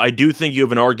Metcalf, I do think you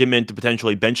have an argument to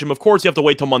potentially bench him. Of course, you have to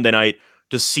wait till Monday night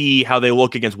to see how they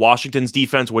look against Washington's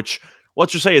defense, which,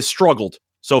 let's just say, has struggled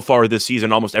so far this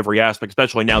season, almost every aspect,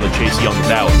 especially now that Chase Young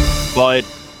is out. But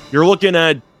you're looking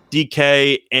at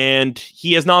DK, and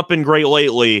he has not been great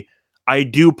lately. I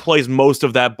do place most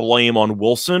of that blame on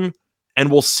Wilson,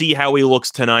 and we'll see how he looks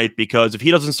tonight, because if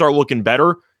he doesn't start looking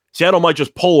better, Seattle might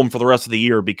just pull him for the rest of the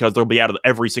year because they'll be out of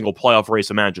every single playoff race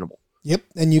imaginable. Yep,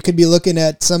 and you could be looking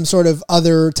at some sort of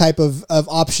other type of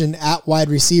option at wide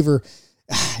receiver.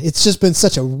 It's just been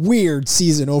such a weird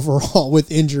season overall with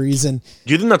injuries. And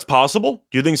do you think that's possible?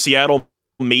 Do you think Seattle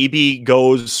maybe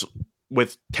goes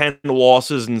with 10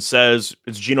 losses and says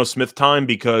it's Geno Smith time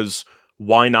because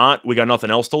why not? We got nothing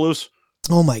else to lose.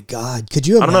 Oh my God. Could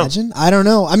you imagine? I don't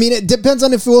know. I mean, it depends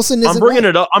on if Wilson isn't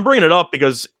I'm bringing it up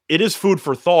because it is food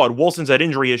for thought. Wilson's had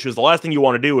injury issues. The last thing you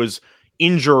want to do is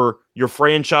injure your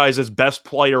franchise's best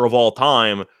player of all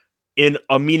time in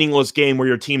a meaningless game where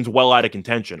your team's well out of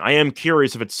contention. I am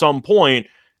curious if at some point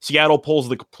Seattle pulls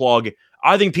the plug.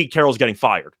 I think Pete Carroll's getting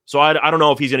fired. So I don't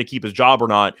know if he's going to keep his job or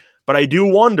not, but I do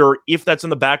wonder if that's in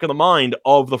the back of the mind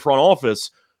of the front office,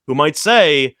 who might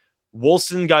say,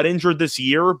 Wilson got injured this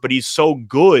year, but he's so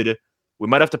good, we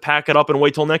might have to pack it up and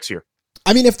wait till next year.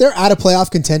 I mean, if they're out of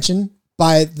playoff contention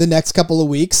by the next couple of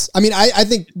weeks, I mean, I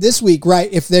think this week,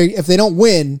 right, if they don't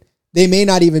win, they may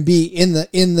not even be in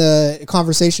the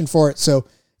conversation for it. So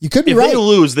you could be right.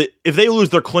 If they lose,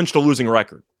 they're clinched a losing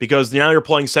record, because now you're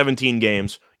playing 17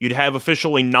 games. You'd have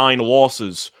officially 9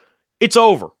 losses. It's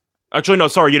over. Actually, no,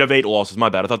 sorry, you'd have 8 losses. My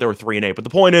bad. I thought they were 3-8. But the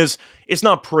point is, it's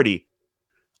not pretty.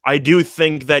 I do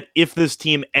think that if this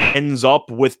team ends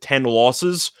up with 10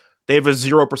 losses, they have a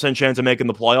 0% chance of making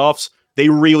the playoffs. They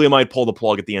really might pull the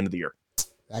plug at the end of the year.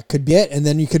 That could be it. And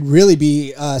then you could really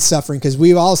be suffering, because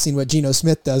we've all seen what Geno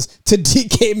Smith does to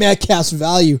DK Metcalf's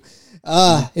value.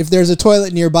 If there's a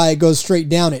toilet nearby, it goes straight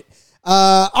down it.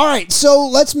 All right, so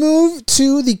let's move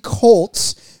to the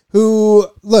Colts, who,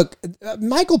 look,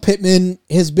 Michael Pittman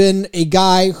has been a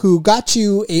guy who got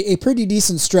you a pretty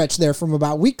decent stretch there from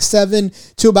about week 7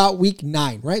 to about week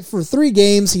 9, right? For 3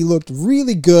 games, he looked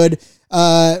really good.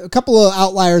 A couple of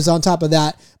outliers on top of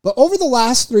that. But over the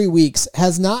last 3 weeks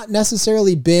has not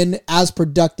necessarily been as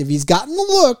productive. He's gotten the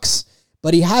looks,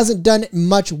 but he hasn't done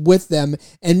much with them.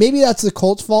 And maybe that's the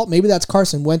Colts' fault. Maybe that's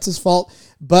Carson Wentz's fault.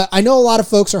 But I know a lot of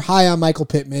folks are high on Michael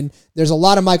Pittman. There's a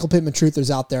lot of Michael Pittman truthers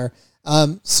out there.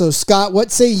 So, Scott,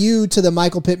 what say you to the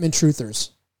Michael Pittman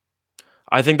truthers?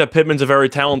 I think that Pittman's a very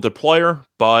talented player,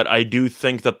 but I do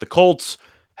think that the Colts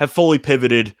have fully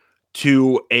pivoted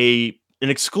to an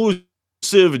exclusive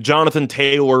Jonathan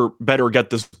Taylor better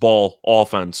get this ball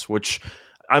offense, which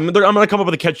I'm going to come up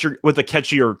with a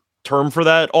catchier term for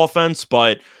that offense,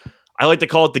 but I like to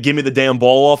call it the give me the damn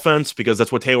ball offense, because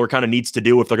that's what Taylor kind of needs to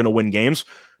do if they're going to win games.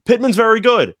 Pittman's very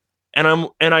good. And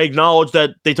I acknowledge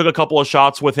that they took a couple of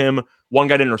shots with him. One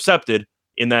got intercepted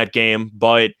in that game,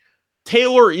 but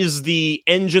Taylor is the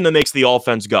engine that makes the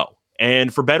offense go.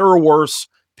 And for better or worse,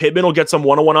 Pittman will get some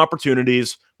one-on-one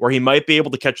opportunities where he might be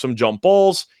able to catch some jump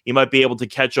balls. He might be able to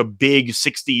catch a big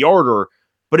 60-yarder.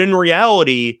 But in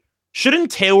reality, shouldn't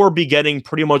Taylor be getting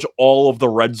pretty much all of the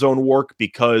red zone work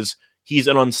because he's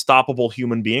an unstoppable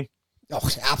human being? Oh,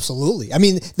 absolutely. I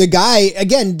mean, the guy,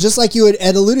 again, just like you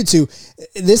had alluded to,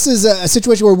 this is a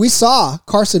situation where we saw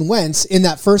Carson Wentz in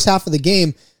that first half of the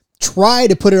game try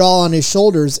to put it all on his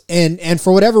shoulders, and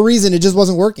for whatever reason, it just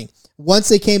wasn't working. Once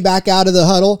they came back out of the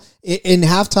huddle in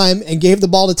halftime and gave the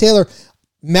ball to Taylor,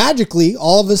 magically,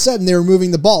 all of a sudden, they were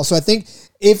moving the ball. So I think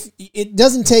if it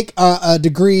doesn't take a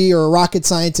degree or a rocket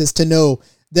scientist to know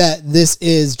that this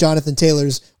is Jonathan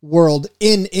Taylor's world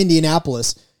in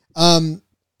Indianapolis. And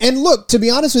look, to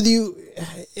be honest with you,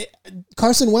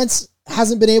 Carson Wentz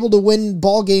hasn't been able to win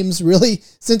ball games really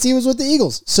since he was with the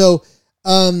Eagles. So,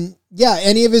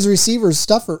 any of his receivers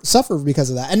suffer because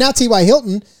of that. And now T.Y.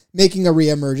 Hilton making a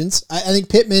reemergence. I think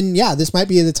Pittman, this might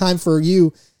be the time for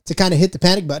you to kind of hit the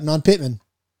panic button on Pittman.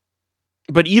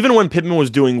 But even when Pittman was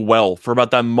doing well for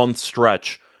about that month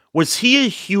stretch, was he a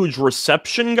huge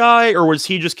reception guy, or was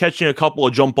he just catching a couple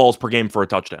of jump balls per game for a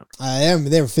touchdown?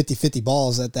 They were 50-50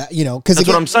 balls at that, That's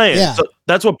what I'm saying. Yeah. So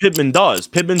that's what Pittman does.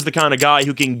 Pittman's the kind of guy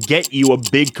who can get you a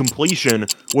big completion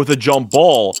with a jump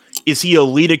ball. Is he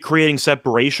elite at creating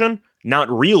separation? Not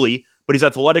really, but he's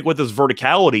athletic with his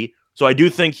verticality. So I do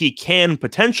think he can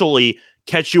potentially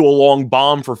catch you a long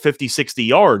bomb for 50, 60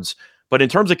 yards. But in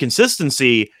terms of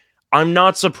consistency, I'm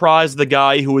not surprised the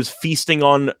guy who was feasting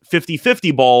on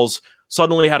 50-50 balls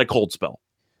suddenly had a cold spell.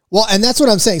 Well, and that's what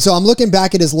I'm saying. So I'm looking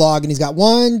back at his log, and he's got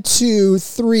 1, 2,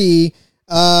 3,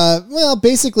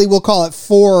 basically we'll call it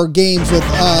 4 games with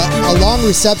a long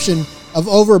reception of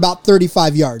over about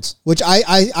 35 yards, which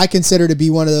I consider to be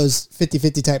one of those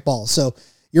 50-50 type balls. So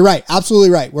you're right,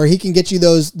 absolutely right, where he can get you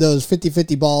those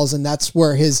 50-50 balls, and that's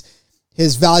where his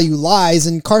value lies.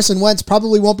 And Carson Wentz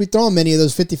probably won't be throwing many of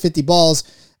those 50-50 balls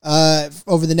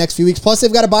over the next few weeks. Plus,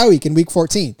 they've got a bye week in week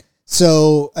 14.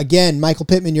 So, again, Michael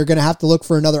Pittman, you're going to have to look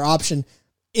for another option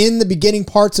in the beginning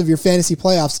parts of your fantasy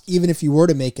playoffs, even if you were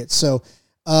to make it. So,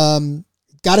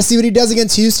 got to see what he does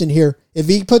against Houston here. If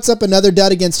he puts up another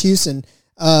dud against Houston,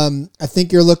 I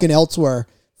think you're looking elsewhere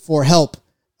for help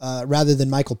rather than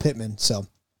Michael Pittman. So,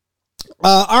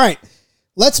 all right.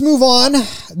 Let's move on.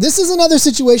 This is another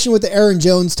situation with the Aaron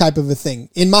Jones type of a thing,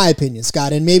 in my opinion,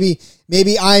 Scott. And maybe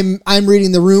I'm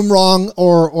reading the room wrong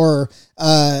or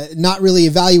not really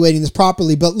evaluating this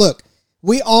properly. But look,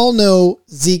 we all know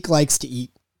Zeke likes to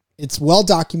eat. It's well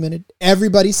documented.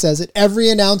 Everybody says it. Every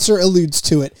announcer alludes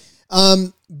to it.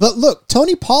 But look,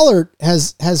 Tony Pollard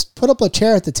has put up a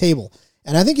chair at the table,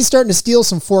 and I think he's starting to steal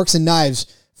some forks and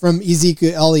knives from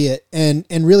Ezekiel Elliott and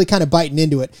really kind of biting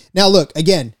into it. Now, look,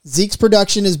 again, Zeke's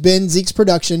production has been Zeke's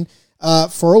production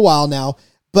for a while now.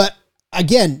 But,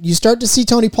 again, you start to see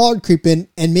Tony Pollard creep in,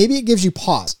 and maybe it gives you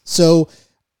pause. So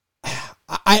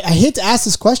I hate to ask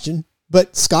this question,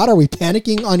 but, Scott, are we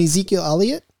panicking on Ezekiel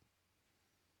Elliott?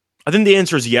 I think the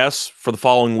answer is yes for the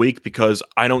following week, because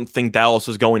I don't think Dallas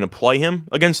is going to play him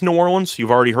against New Orleans.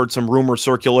 You've already heard some rumors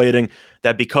circulating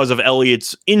that because of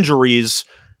Elliott's injuries,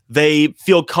 they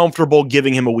feel comfortable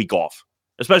giving him a week off,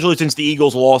 especially since the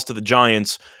Eagles lost to the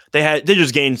Giants. They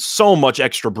just gained so much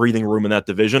extra breathing room in that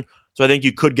division. So I think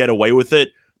you could get away with it.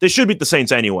 They should beat the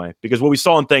Saints anyway, because what we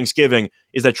saw on Thanksgiving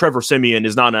is that Trevor Siemian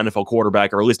is not an NFL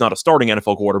quarterback, or at least not a starting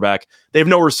NFL quarterback. They have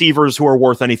no receivers who are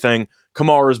worth anything.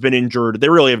 Kamara's been injured. They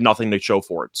really have nothing to show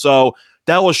for it. So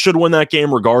Dallas should win that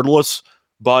game regardless.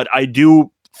 But I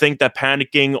do think that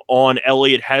panicking on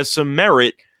Elliott has some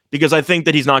merit, because I think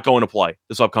that he's not going to play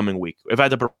this upcoming week. If I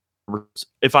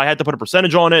had to put a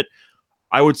percentage on it,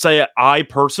 I would say I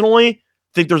personally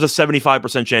think there's a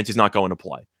 75% chance he's not going to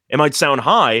play. It might sound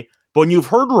high, but when you've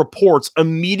heard reports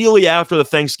immediately after the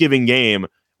Thanksgiving game,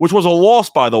 which was a loss,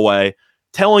 by the way,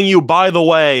 telling you, by the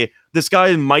way, this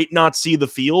guy might not see the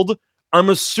field, I'm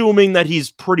assuming that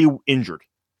he's pretty injured.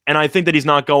 And I think that he's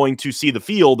not going to see the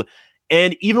field.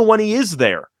 And even when he is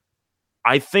there,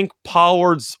 I think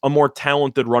Pollard's a more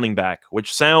talented running back,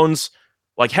 which sounds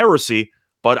like heresy,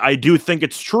 but I do think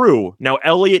it's true. Now,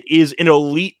 Elliott is an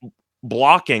elite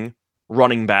blocking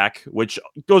running back, which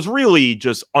goes really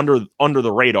just under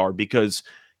the radar, because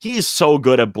he's so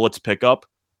good at blitz pickup.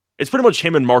 It's pretty much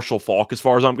him and Marshall Faulk, as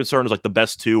far as I'm concerned, is like the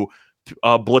best two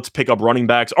blitz pickup running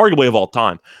backs, arguably of all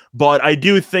time. But I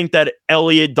do think that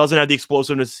Elliott doesn't have the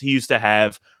explosiveness he used to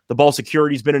have. The ball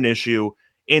security's been an issue.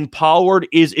 And Pollard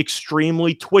is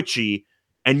extremely twitchy,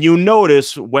 and you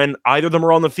notice when either of them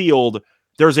are on the field,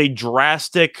 there's a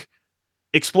drastic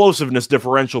explosiveness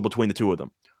differential between the two of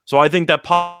them. So I think that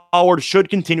Pollard should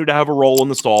continue to have a role in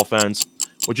this offense,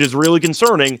 which is really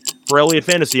concerning for Elliott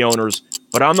fantasy owners.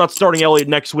 But I'm not starting Elliott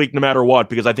next week no matter what,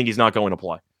 because I think he's not going to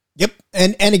play. Yep,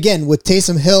 and again, with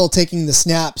Taysom Hill taking the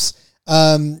snaps,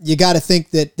 you got to think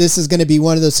that this is going to be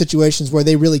one of those situations where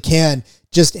they really can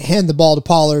just hand the ball to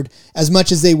Pollard as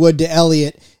much as they would to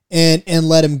Elliott. and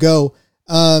let him go.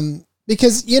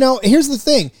 Because, here's the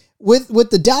thing. With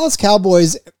the Dallas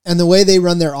Cowboys and the way they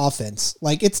run their offense,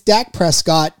 like it's Dak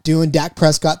Prescott doing Dak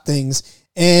Prescott things.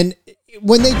 And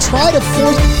when they try to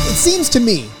force, it seems to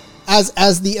me, as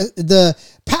the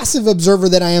passive observer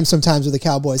that I am sometimes with the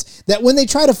Cowboys, that when they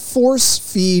try to force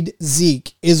feed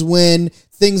Zeke is when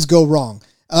things go wrong.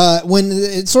 When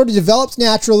it sort of develops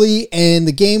naturally and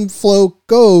the game flow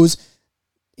goes,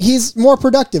 he's more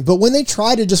productive. But when they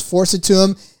try to just force it to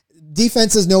him,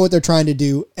 defenses know what they're trying to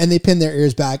do and they pin their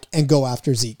ears back and go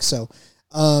after Zeke. So,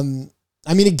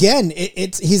 again,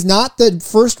 he's not the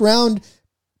first round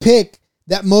pick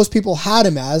that most people had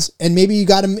him as, and maybe you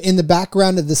got him in the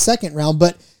background of the second round,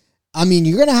 but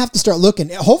you're going to have to start looking.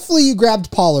 Hopefully you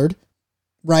grabbed Pollard,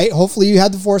 right? Hopefully you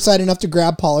had the foresight enough to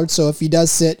grab Pollard. So if he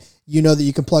does sit, you know that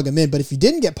you can plug him in. But if you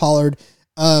didn't get Pollard,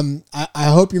 I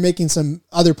hope you're making some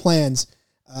other plans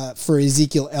for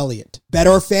Ezekiel Elliott.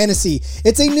 Better Fantasy.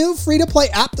 It's a new free-to-play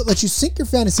app that lets you sync your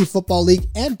fantasy football league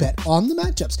and bet on the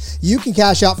matchups. You can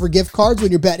cash out for gift cards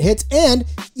when your bet hits and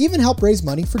even help raise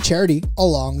money for charity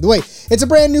along the way. It's a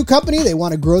brand new company. They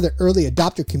want to grow their early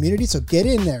adopter community, so get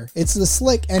in there. It's the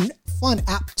slick and fun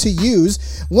app to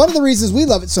use. One of the reasons we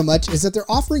love it so much is that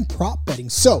they're offering prop betting.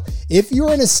 So if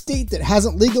you're in a state that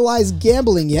hasn't legalized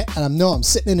gambling yet, and I know I'm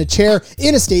sitting in a chair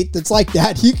in a state that's like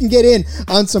that, you can get in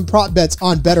on some prop bets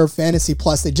on Better Fantasy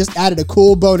Plus. They just added a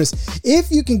cool bonus. If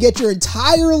you can get your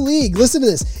entire league, listen to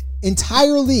this,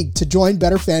 entire league to join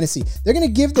Better Fantasy, they're going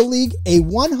to give the league a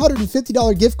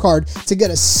 $150 gift card to get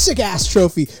a sick-ass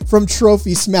trophy from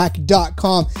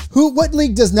TrophySmack.com. What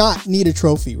league does not need a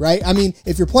trophy, right?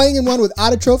 If you're playing in one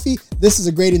without a trophy, this is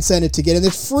a great incentive to get in.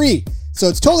 It's free. So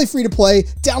it's totally free to play.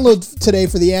 Download today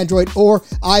for the Android or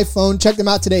iPhone. Check them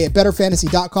out today at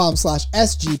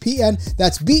betterfantasy.com/SGPN.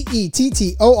 That's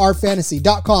BETTOR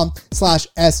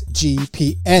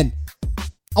fantasy.com/SGPN.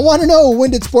 I want to know,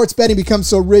 when did sports betting become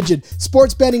so rigid?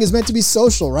 Sports betting is meant to be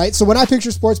social, right? So when I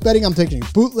picture sports betting, I'm picturing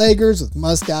bootleggers with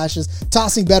mustaches,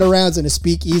 tossing bet arounds in a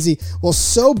speakeasy. Well,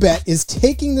 SoBet is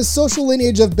taking the social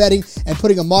lineage of betting and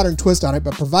putting a modern twist on it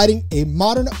by providing a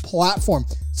modern platform.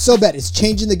 SoBet is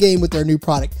changing the game with their new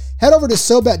product. Head over to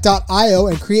SoBet.io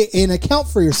and create an account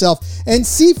for yourself and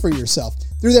see for yourself.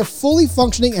 Through their fully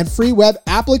functioning and free web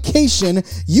application,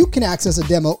 you can access a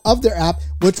demo of their app,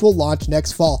 which will launch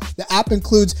next fall. The app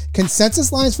includes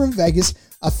consensus lines from Vegas,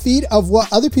 a feed of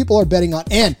what other people are betting on,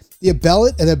 and the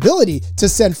ability to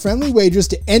send friendly wagers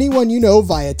to anyone you know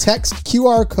via text,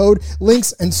 QR code,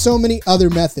 links, and so many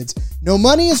other methods. No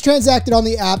money is transacted on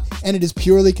the app, and it is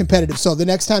purely competitive. So the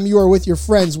next time you are with your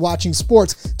friends watching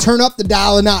sports, turn up the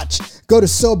dial a notch. Go to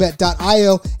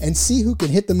SoBet.io and see who can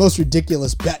hit the most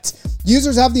ridiculous bets.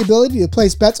 Users have the ability to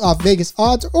place bets off Vegas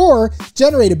odds or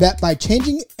generate a bet by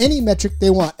changing any metric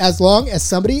they want, as long as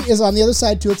somebody is on the other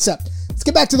side to accept. Let's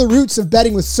get back to the roots of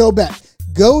betting with SoBet.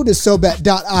 Go to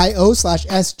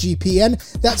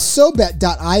SoBet.io/SGPN. That's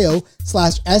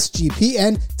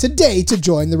SoBet.io/SGPN today to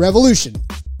join the revolution.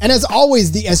 And as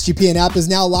always, the SGPN app is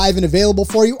now live and available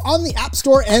for you on the App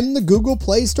Store and the Google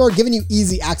Play Store, giving you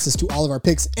easy access to all of our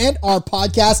picks and our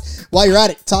podcasts. While you're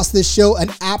at it, toss this show an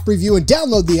app review and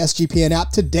download the SGPN app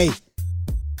today.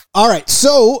 All right,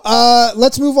 so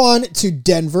let's move on to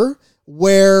Denver,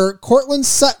 where Courtland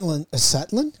Sutton?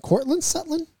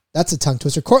 That's a tongue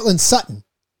twister. Courtland Sutton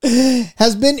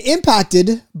has been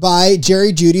impacted by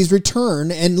Jerry Jeudy's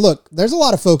return. And look, there's a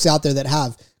lot of folks out there that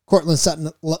have Courtland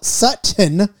Sutton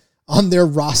on their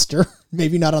roster,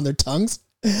 maybe not on their tongues.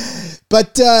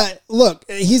 But look,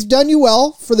 he's done you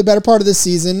well for the better part of the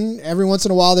season. Every once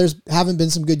in a while, haven't been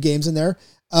some good games in there,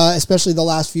 especially the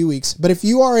last few weeks. But if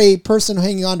you are a person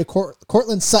hanging on to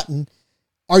Courtland Sutton,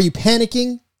 are you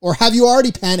panicking, or have you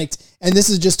already panicked and this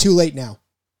is just too late now?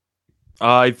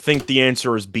 I think the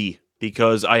answer is B,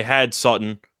 because I had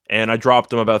Sutton and I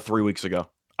dropped him about 3 weeks ago.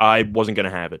 I wasn't going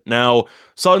to have it. Now,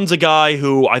 Sutton's a guy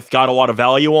who I've got a lot of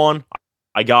value on.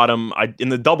 I got him in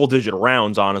the double-digit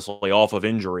rounds, honestly, off of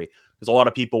injury, because a lot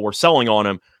of people were selling on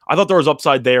him. I thought there was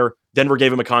upside there. Denver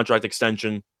gave him a contract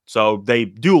extension, so they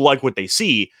do like what they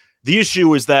see. The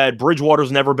issue is that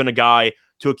Bridgewater's never been a guy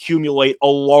to accumulate a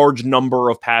large number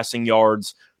of passing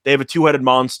yards. They have a two-headed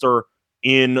monster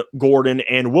in Gordon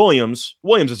and Williams.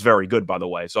 Williams is very good, by the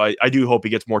way, so I do hope he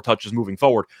gets more touches moving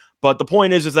forward. But the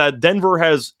point is that Denver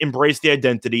has embraced the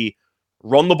identity,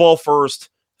 run the ball first,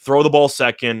 throw the ball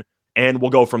second, and we'll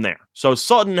go from there. So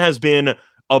Sutton has been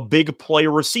a big play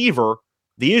receiver.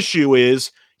 The issue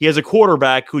is he has a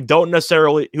quarterback who doesn't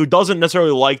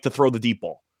necessarily like to throw the deep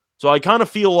ball. So I kind of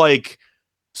feel like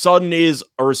Sutton is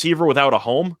a receiver without a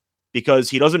home, because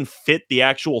he doesn't fit the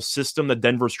actual system that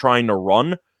Denver's trying to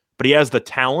run. but he has the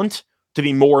talent to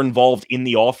be more involved in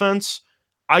the offense.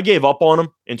 I gave up on him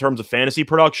in terms of fantasy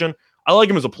production. I like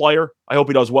him as a player. I hope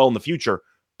he does well in the future,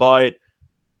 but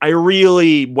I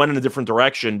really went in a different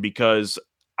direction because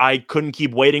I couldn't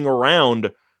keep waiting around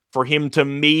for him to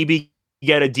maybe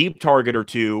get a deep target or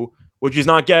two, which he's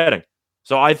not getting.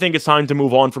 So I think it's time to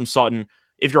move on from Sutton.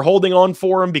 If you're holding on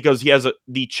for him because he has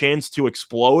the chance to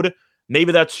explode,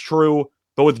 maybe that's true.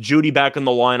 But with Jeudy back in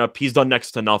the lineup, he's done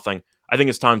next to nothing. I think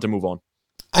it's time to move on.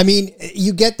 I mean,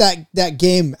 you get that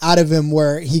game out of him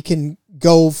where he can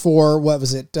go for,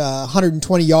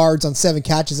 120 yards on 7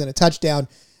 catches and a touchdown.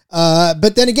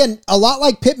 But then again, a lot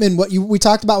like Pittman, we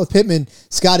talked about with Pittman,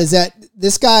 Scott, is that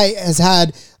this guy has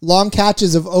had long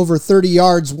catches of over 30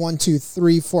 yards,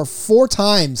 4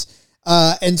 times.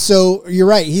 And so you're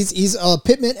right. He's a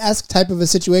Pittman-esque type of a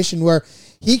situation where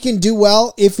he can do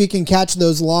well if he can catch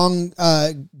those long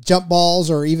jump balls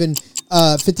or even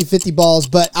 50-50 balls.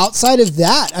 But outside of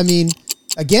that, I mean,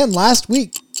 again, last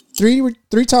week,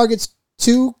 three targets,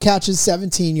 2 catches,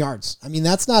 17 yards. I mean,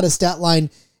 that's not a stat line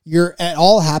you're at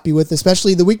all happy with,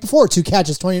 especially the week before, 2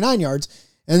 catches, 29 yards.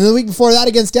 And then the week before that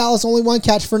against Dallas, only 1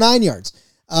 catch for 9 yards.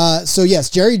 So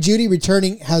yes, Jerry Jeudy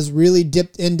returning has really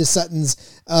dipped into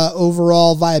Sutton's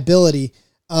overall viability.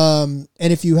 And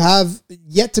if you have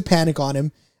yet to panic on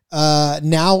him,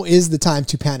 now is the time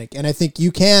to panic. And I think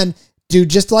you can do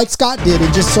just like Scott did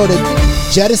and just sort of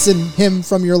jettison him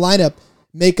from your lineup,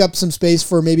 make up some space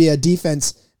for maybe a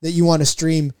defense that you want to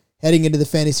stream heading into the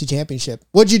fantasy championship.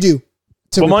 What'd you do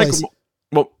to replace?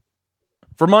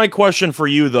 For my question for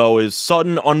you, though, is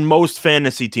Sutton on most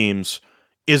fantasy teams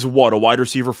is what, a wide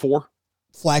receiver 4?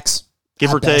 Flex.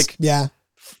 Give or take? Yeah.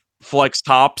 Flex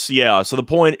tops, yeah. So the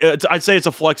point, I'd say it's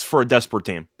a flex for a desperate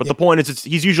team. But the point is,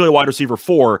 he's usually a wide receiver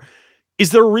 4. Is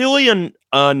there really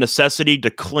a necessity to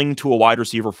cling to a wide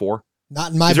receiver 4?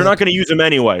 Not in my Because they're not going to use him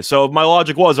anyway. So my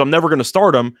logic was, I'm never going to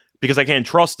start him because I can't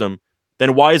trust him.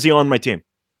 Then why is he on my team?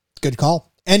 Good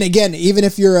call. And again, even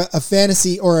if you're a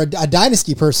fantasy or a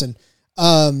dynasty person,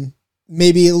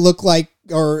 maybe it look like,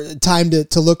 or time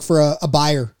to look for a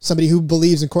buyer, somebody who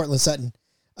believes in Courtland Sutton.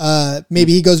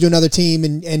 Maybe he goes to another team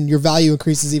and your value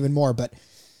increases even more, but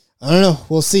I don't know.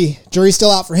 We'll see. Jury's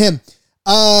still out for him.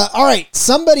 All right.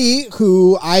 Somebody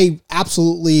who I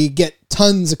absolutely get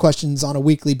tons of questions on a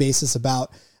weekly basis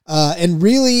about, and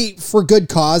really for good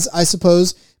cause, I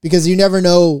suppose, because you never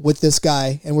know with this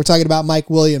guy. And we're talking about Mike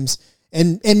Williams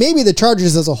and maybe the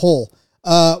Chargers as a whole.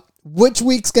 Which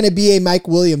week's going to be a Mike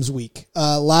Williams week?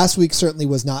 Last week certainly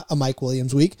was not a Mike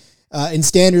Williams week. In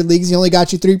standard leagues, he only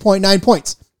got you 3.9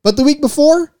 points. But the week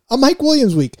before, a Mike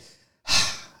Williams week.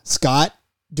 Scott,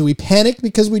 do we panic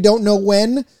because we don't know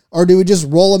when, or do we just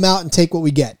roll him out and take what we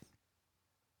get?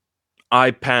 I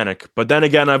panic. But then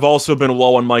again, I've also been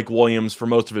low on Mike Williams for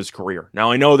most of his career.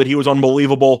 Now, I know that he was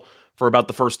unbelievable for about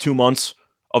the first 2 months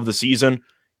of the season.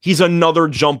 He's another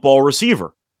jump ball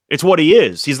receiver. It's what he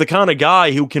is. He's the kind of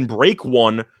guy who can break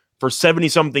one for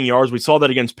 70-something yards. We saw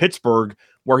that against Pittsburgh,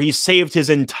 where he saved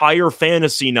his entire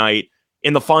fantasy night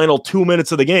in the final 2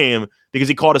 minutes of the game because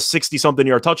he caught a 60-something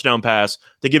yard touchdown pass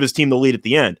to give his team the lead at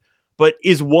the end. But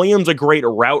is Williams a great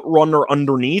route runner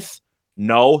underneath?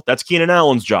 No, that's Keenan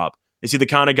Allen's job. Is he the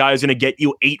kind of guy who's going to get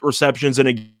you 8 receptions in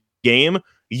a game?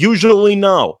 Usually,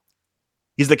 no.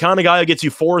 He's the kind of guy who gets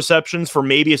you 4 receptions for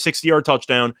maybe a 60-yard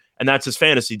touchdown, and that's his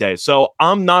fantasy day. So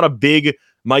I'm not a big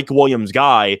Mike Williams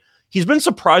guy. He's been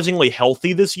surprisingly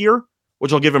healthy this year,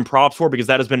 which I'll give him props for because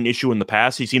that has been an issue in the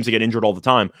past. He seems to get injured all the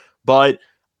time. But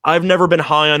I've never been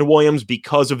high on Williams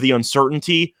because of the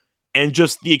uncertainty and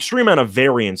just the extreme amount of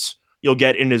variance you'll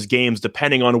get in his games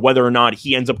depending on whether or not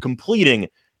he ends up completing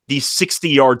the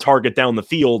 60-yard target down the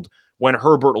field when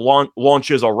Herbert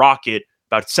launches a rocket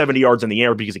about 70 yards in the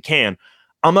air because he can.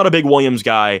 I'm not a big Williams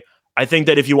guy. I think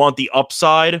that if you want the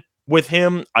upside with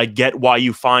him, I get why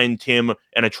you find him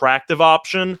an attractive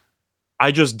option.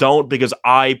 I just don't because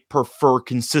I prefer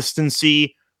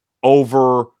consistency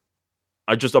over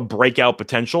just a breakout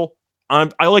potential.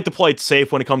 I like to play it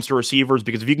safe when it comes to receivers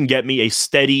because if you can get me a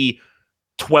steady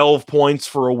 12 points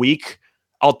for a week,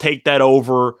 I'll take that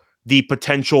over the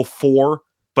potential 4,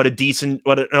 but an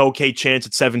okay chance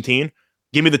at 17.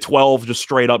 Give me the 12 just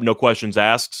straight up, no questions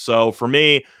asked. So for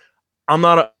me,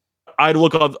 I'd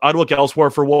look elsewhere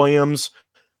for Williams,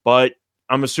 but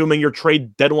I'm assuming your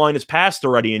trade deadline is passed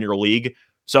already in your league.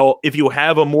 So if you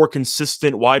have a more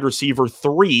consistent wide receiver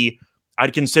 3,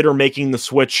 I'd consider making the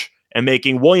switch and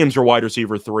making Williams your wide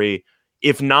receiver 3.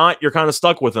 If not, you're kind of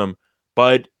stuck with him.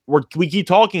 But we keep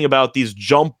talking about these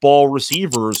jump ball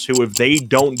receivers who, if they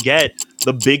don't get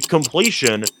the big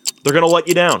completion, they're going to let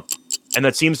you down. And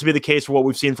that seems to be the case for what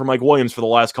we've seen from Mike Williams for the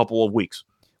last couple of weeks.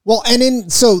 Well,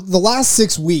 so the last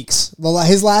 6 weeks,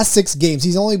 his last 6 games,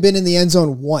 he's only been in the end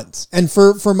zone once. And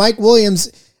for Mike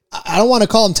Williams, I don't want to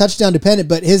call him touchdown dependent,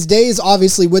 but his days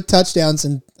obviously with touchdowns,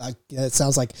 and it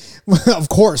sounds like, of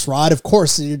course, Rod, of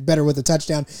course, you're better with a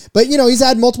touchdown. But, he's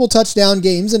had multiple touchdown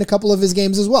games in a couple of his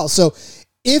games as well. So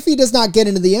if he does not get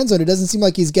into the end zone, it doesn't seem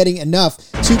like he's getting enough.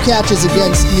 2 catches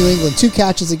against New England, 2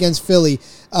 catches against Philly,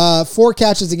 4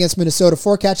 catches against Minnesota,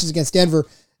 4 catches against Denver.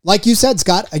 Like you said,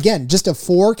 Scott, again, just a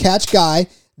 4-catch guy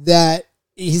that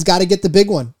he's got to get the big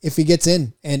one if he gets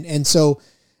in. And so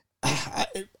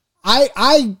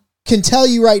I can tell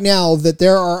you right now that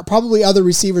there are probably other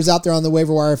receivers out there on the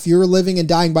waiver wire. If you're living and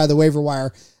dying by the waiver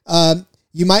wire,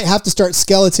 you might have to start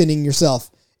skeletoning yourself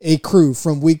a crew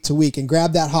from week to week and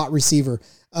grab that hot receiver.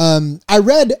 I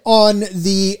read on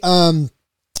the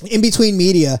in between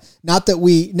media, not that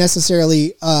we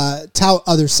necessarily tout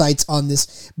other sites on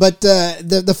this, but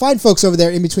the fine folks over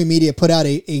there in between media put out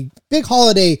a big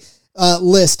holiday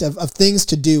list of things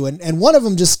to do, and one of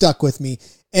them just stuck with me.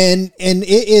 And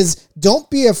it is, don't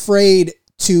be afraid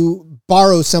to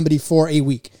borrow somebody for a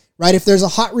week, right? If there's a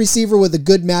hot receiver with a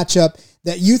good matchup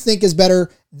that you think is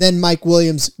better than Mike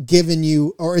Williams giving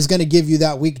you, or is going to give you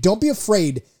that week, don't be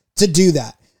afraid to do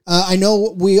that. I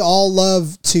know we all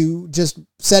love to just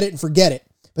set it and forget it,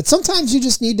 but sometimes you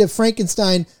just need to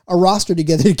Frankenstein a roster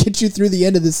together to get you through the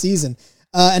end of the season.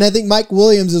 And I think Mike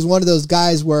Williams is one of those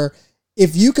guys where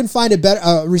if you can find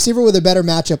a receiver with a better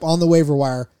matchup on the waiver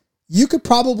wire, you could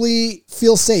probably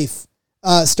feel safe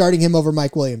starting him over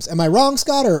Mike Williams. Am I wrong,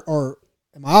 Scott, or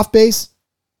am I off base?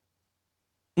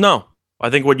 No, I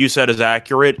think what you said is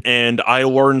accurate, and I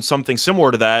learned something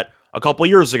similar to that a couple of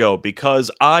years ago because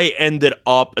I ended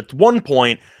up at one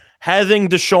point having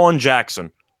DeSean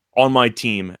Jackson on my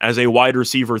team as a wide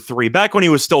receiver 3 back when he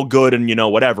was still good and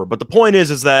whatever. But the point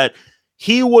is that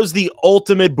he was the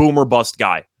ultimate boomer bust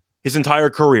guy his entire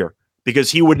career, because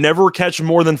he would never catch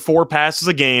more than 4 passes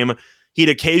a game. He'd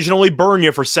occasionally burn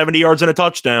you for 70 yards and a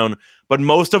touchdown, but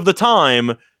most of the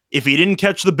time, if he didn't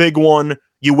catch the big one,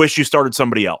 you wish you started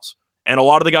somebody else. And a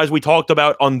lot of the guys we talked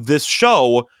about on this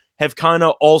show have kind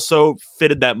of also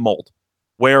fitted that mold,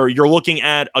 where you're looking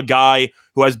at a guy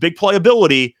who has big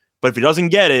playability, but if he doesn't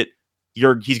get it,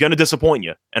 he's going to disappoint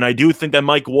you. And I do think that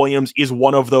Mike Williams is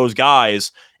one of those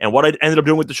guys. And what I ended up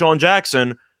doing with DeSean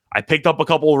Jackson, I picked up a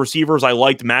couple of receivers I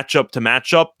liked matchup to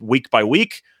matchup week by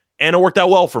week, and it worked out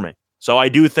well for me. So I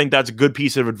do think that's a good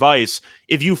piece of advice.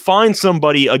 If you find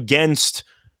somebody against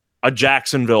a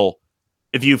Jacksonville,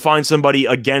 if you find somebody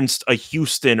against a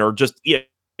Houston, or just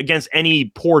against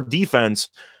any poor defense,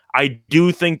 I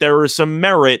do think there is some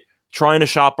merit trying to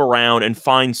shop around and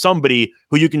find somebody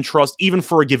who you can trust even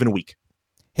for a given week.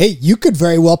 Hey, you could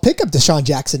very well pick up DeSean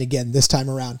Jackson again this time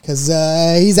around because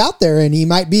he's out there and he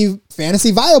might be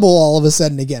fantasy viable all of a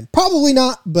sudden again. Probably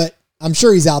not, but I'm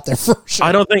sure he's out there for sure.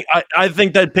 I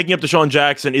think that picking up DeSean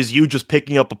Jackson is you just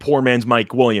picking up a poor man's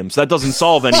Mike Williams. That doesn't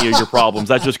solve any of your problems.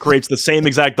 That just creates the same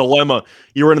exact dilemma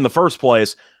you were in the first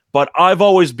place. But I've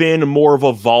always been more of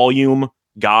a volume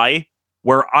guy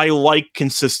where I like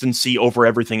consistency over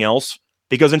everything else,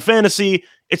 because in fantasy,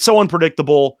 it's so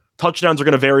unpredictable. Touchdowns are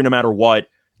going to vary no matter what.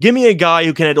 Give me a guy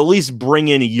who can at least bring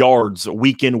in yards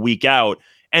week in, week out.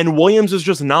 And Williams is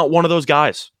just not one of those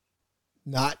guys.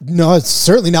 No, it's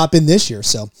certainly not been this year.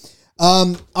 So,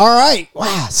 all right.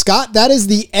 Wow, Scott, that is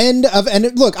the end of,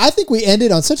 and look, I think we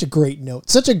ended on such a great note,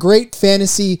 such a great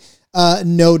fantasy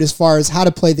note as far as how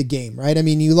to play the game, right? I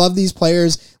mean, you love these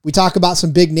players. We talk about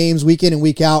some big names week in and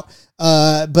week out,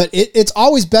 but it's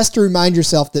always best to remind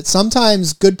yourself that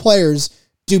sometimes good players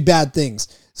do bad things.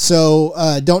 So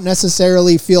don't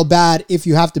necessarily feel bad if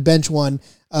you have to bench one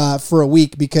for a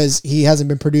week because he hasn't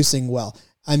been producing well.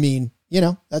 I mean,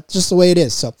 that's just the way it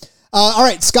is. So, all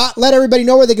right, Scott, let everybody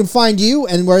know where they can find you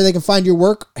and where they can find your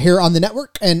work here on the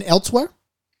network and elsewhere.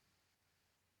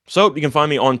 So you can find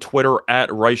me on Twitter at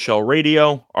Reichel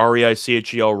Radio,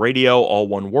 REICHEL Radio, all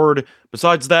one word.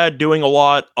 Besides that, doing a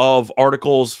lot of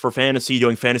articles for fantasy,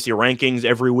 doing fantasy rankings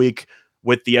every week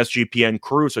with the SGPN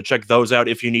crew. So check those out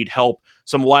if you need help.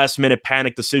 Some last minute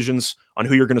panic decisions on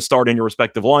who you're going to start in your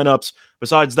respective lineups.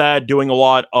 Besides that, doing a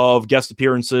lot of guest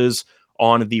appearances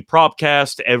on the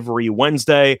Propcast every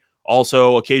Wednesday.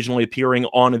 Also occasionally appearing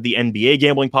on the NBA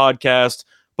Gambling Podcast,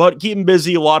 but keeping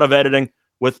busy, a lot of editing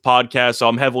with podcasts. So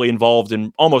I'm heavily involved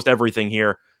in almost everything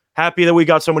here. Happy that we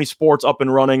got so many sports up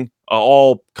and running,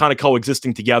 all kind of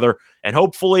coexisting together. And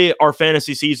hopefully our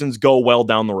fantasy seasons go well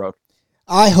down the road.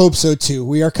 I hope so too.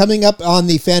 We are coming up on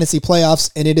the fantasy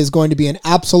playoffs, and it is going to be an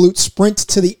absolute sprint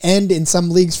to the end in some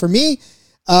leagues for me.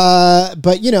 But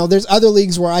there's other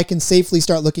leagues where I can safely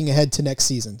start looking ahead to next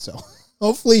season. So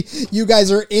hopefully you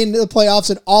guys are in the playoffs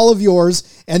and all of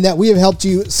yours, and that we have helped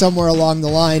you somewhere along the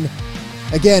line.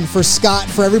 Again, for Scott,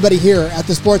 for everybody here at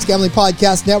the Sports Gambling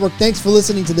Podcast Network, thanks for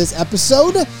listening to this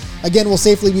episode. Again, we'll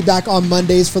safely be back on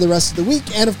Mondays for the rest of the week,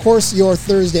 and of course, your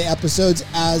Thursday episodes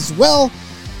as well.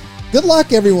 Good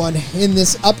luck, everyone, in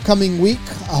this upcoming week.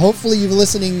 Hopefully, you're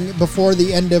listening before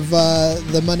the end of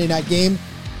the Monday night game,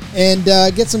 and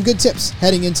get some good tips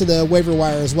heading into the waiver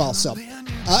wire as well. So,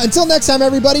 until next time,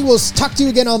 everybody, we'll talk to you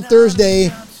again on Thursday.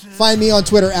 Find me on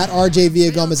Twitter at RJ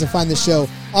Villagomez, and find the show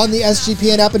on the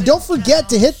SGPN app. And don't forget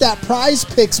to hit that Prize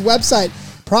Picks website,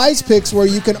 Prize Picks, where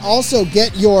you can also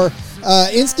get your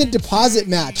instant deposit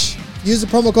match. Use the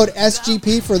promo code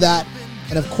SGP for that.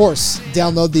 And of course,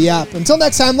 download the app. Until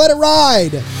next time, let it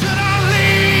ride.